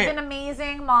 You've Wait. been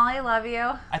amazing. Molly, love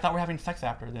you. I thought we were having sex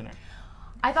after dinner.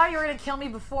 I thought you were gonna kill me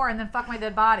before and then fuck my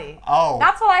dead body. Oh.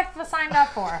 That's what I signed up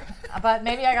for. But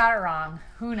maybe I got it wrong.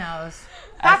 Who knows?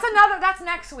 That's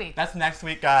next week. That's next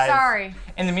week, guys. Sorry.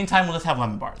 In the meantime, we'll just have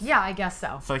lemon bars. Yeah, I guess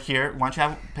so. So here, why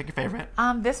don't you pick your favorite?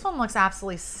 This one looks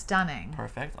absolutely stunning.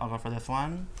 Perfect. I'll go for this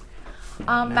one.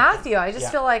 Matthew, I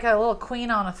just feel like a little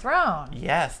queen on a throne.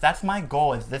 Yes, that's my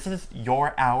goal. This is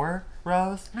your hour,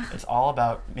 Rose. It's all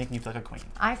about making you feel like a queen.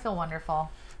 I feel wonderful.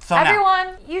 So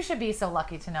everyone, you should be so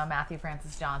lucky to know Matthew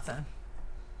Francis Johnson.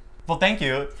 Well, thank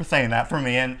you for saying that for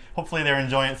me, and hopefully they're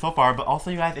enjoying it so far. But also,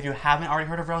 you guys, if you haven't already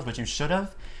heard of Rose, which you should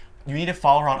have, you need to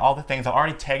follow her on all the things. I've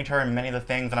already tagged her in many of the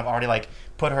things, and I've already like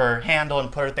put her handle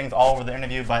and put her things all over the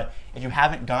interview. But if you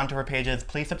haven't gone to her pages,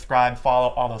 please subscribe, follow,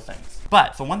 all those things.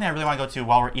 But so one thing I really want to go to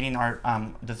while we're eating our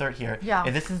dessert here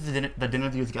is this is the Dinner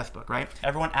Views guest book, right?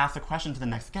 Everyone asks a question to the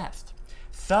next guest.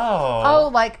 So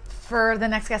like for the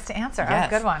next guest to answer. Yes.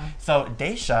 Oh, good one. So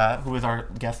Daisha, who was our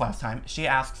guest last time, she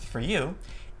asks for you,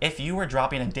 if you were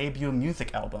dropping a debut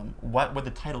music album, what would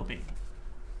the title be?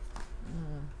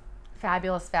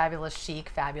 Fabulous, fabulous, chic,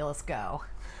 fabulous, go.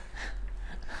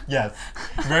 Yes.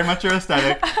 Very much your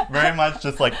aesthetic. Very much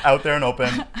just like out there and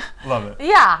open. Love it.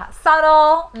 Yeah.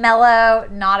 Subtle, mellow,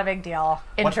 not a big deal.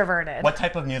 Introverted. What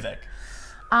type of music?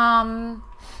 I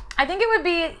think it would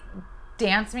be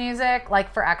dance music,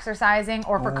 like for exercising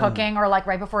or for cooking, or like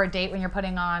right before a date when you're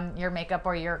putting on your makeup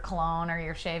or your cologne or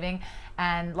you're shaving,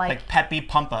 and like peppy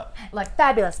pump up. Like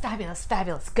fabulous, fabulous,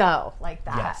 fabulous, go, like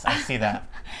that. Yes, I see that.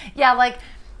 Yeah, like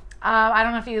I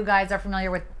don't know if you guys are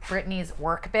familiar with Britney's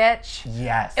Work Bitch.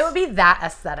 Yes. It would be that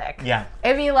aesthetic. Yeah.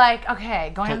 It'd be like, okay,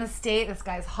 going on this date, this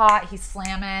guy's hot, he's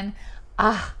slamming.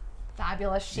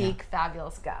 Fabulous, chic,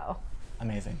 fabulous, go.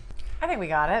 Amazing. I think we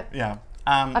got it. Yeah.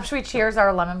 Should we cheers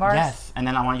our lemon bars? Yes, and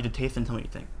then I want you to taste and tell me what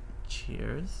you think.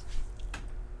 Cheers.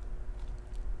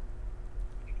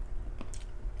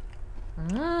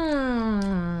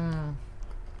 Mmm.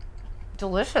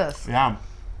 Delicious. Yeah.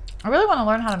 I really want to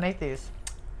learn how to make these.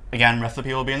 Again,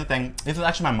 recipe will be in the thing. This is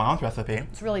actually my mom's recipe.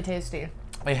 It's really tasty.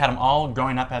 We had them all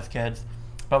growing up as kids.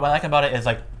 But what I like about it is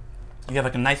like, you have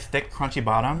like a nice thick crunchy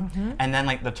bottom, and then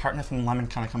like the tartness and lemon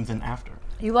kind of comes in after.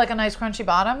 You like a nice crunchy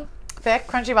bottom? Thick,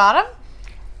 crunchy bottom?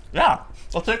 Yeah,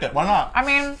 I'll take it. Why not? I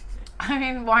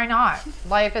mean, why not?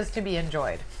 Life is to be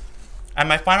enjoyed. And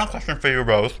my final question for you,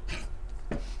 Rose.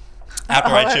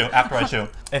 After I chew.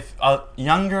 If a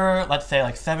younger, let's say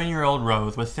like 7-year-old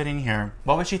Rose was sitting here,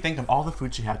 what would she think of all the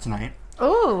food she had tonight?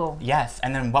 Ooh. Yes,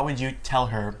 and then what would you tell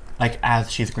her, like as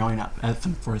she's growing up,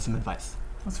 for some advice?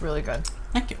 That's really good.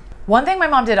 Thank you. One thing my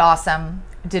mom did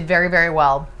very, very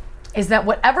well, is that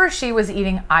whatever she was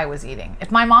eating, I was eating.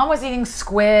 If my mom was eating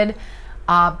squid,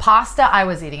 pasta, I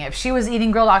was eating it. If she was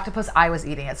eating grilled octopus, I was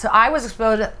eating it. So I was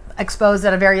exposed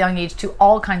at a very young age to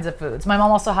all kinds of foods. My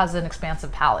mom also has an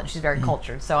expansive palate. She's very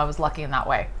cultured, so I was lucky in that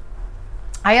way.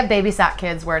 I have babysat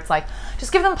kids where it's like,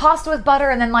 just give them pasta with butter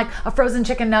and then like a frozen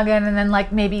chicken nugget and then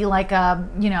like maybe like a,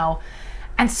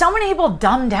 and so many people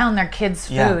dumb down their kids'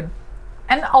 food. Yeah.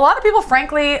 And a lot of people,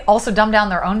 frankly, also dumb down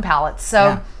their own palates. So,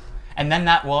 Yeah. And then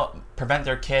that will prevent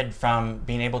their kid from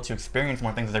being able to experience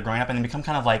more things as they're growing up, and they become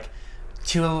kind of like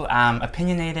too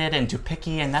opinionated and too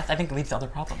picky, and that I think leads to other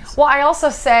problems. well, I also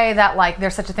say that like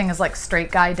there's such a thing as like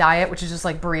straight guy diet, which is just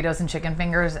like burritos and chicken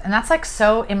fingers, and that's like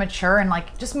so immature, and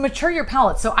like just mature your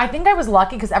palate. So I think I was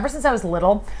lucky because ever since I was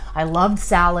little, I loved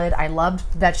salad, I loved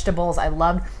vegetables, I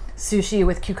loved sushi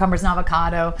with cucumbers and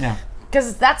avocado. Yeah.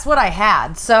 because that's what I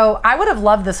had. So I would have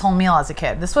loved this whole meal as a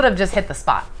kid. This would have just hit the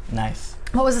spot. Nice.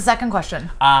 What was the second question?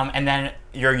 And then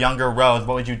your younger Rose,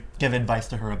 what would you give advice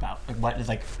to her about? Like, what is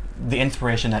like the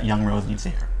inspiration that young Rose needs to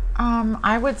hear?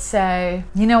 I would say,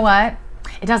 you know what?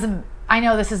 It doesn't. I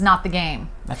know this is not the game.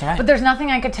 That's all right. But there's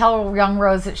nothing I could tell young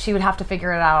Rose that she would have to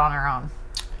figure it out on her own.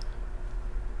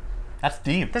 That's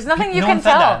deep. There's nothing you No can one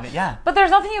said tell. that. Yeah. But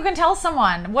there's nothing you can tell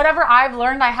someone. Whatever I've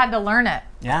learned, I had to learn it.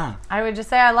 Yeah. I would just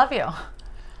say, I love you.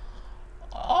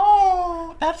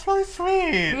 Oh, that's really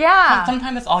sweet. Yeah.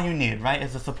 Sometimes that's all you need, right?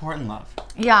 Is the support and love.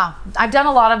 Yeah. I've done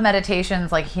a lot of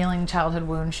meditations, like healing childhood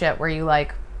wound shit, where you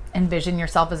like envision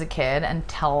yourself as a kid and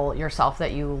tell yourself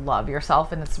that you love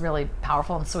yourself, and it's really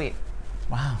powerful and sweet.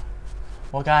 Wow.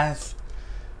 Well, guys,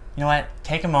 you know what?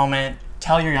 Take a moment.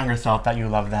 Tell your younger self that you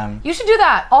love them. You should do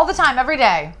that all the time, every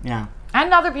day. Yeah.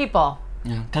 And other people.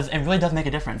 Yeah. Because it really does make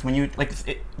a difference. When you,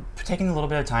 taking a little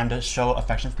bit of time to show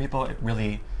affection for people, it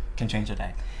really can change the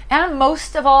day. And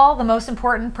most of all, the most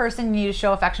important person you need to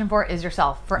show affection for is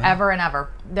yourself, forever and ever.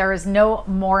 There is no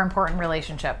more important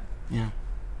relationship. Yeah.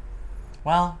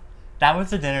 Well, that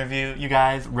was the Dinnerview. You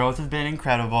guys, Rose has been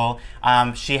incredible.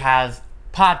 She has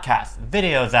podcasts,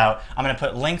 videos out. I'm going to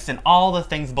put links in all the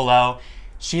things below.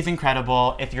 She's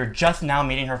incredible. If you're just now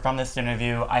meeting her from this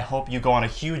interview, I hope you go on a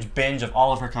huge binge of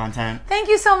all of her content. Thank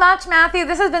you so much, Matthew.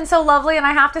 This has been so lovely, and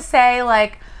I have to say,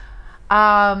 like,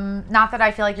 not that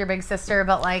I feel like your big sister,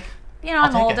 but like, you know,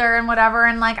 I'm older and whatever,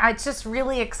 and like, it's just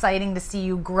really exciting to see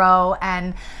you grow,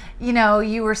 and you know,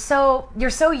 you're so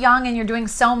young and you're doing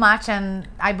so much, and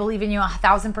I believe in you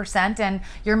 1,000%, and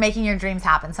you're making your dreams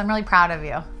happen. So I'm really proud of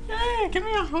you. Yay, give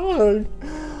me a hug.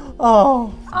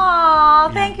 Oh.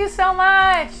 Aw, thank you so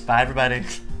much. Bye, everybody.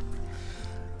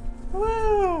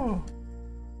 Woo.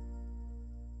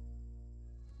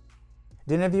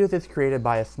 Dinnerviews is created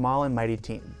by a small and mighty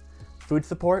team. Food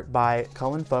support by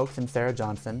Cullen Folks and Sarah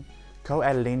Johnson,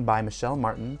 co-editing by Michelle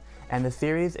Martin, and the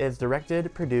series is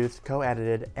directed, produced,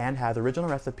 co-edited, and has original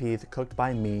recipes cooked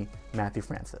by me, Matthew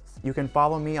Francis. You can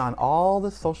follow me on all the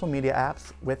social media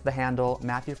apps with the handle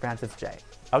Matthew Francis J.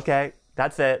 Okay,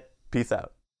 that's it. Peace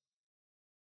out.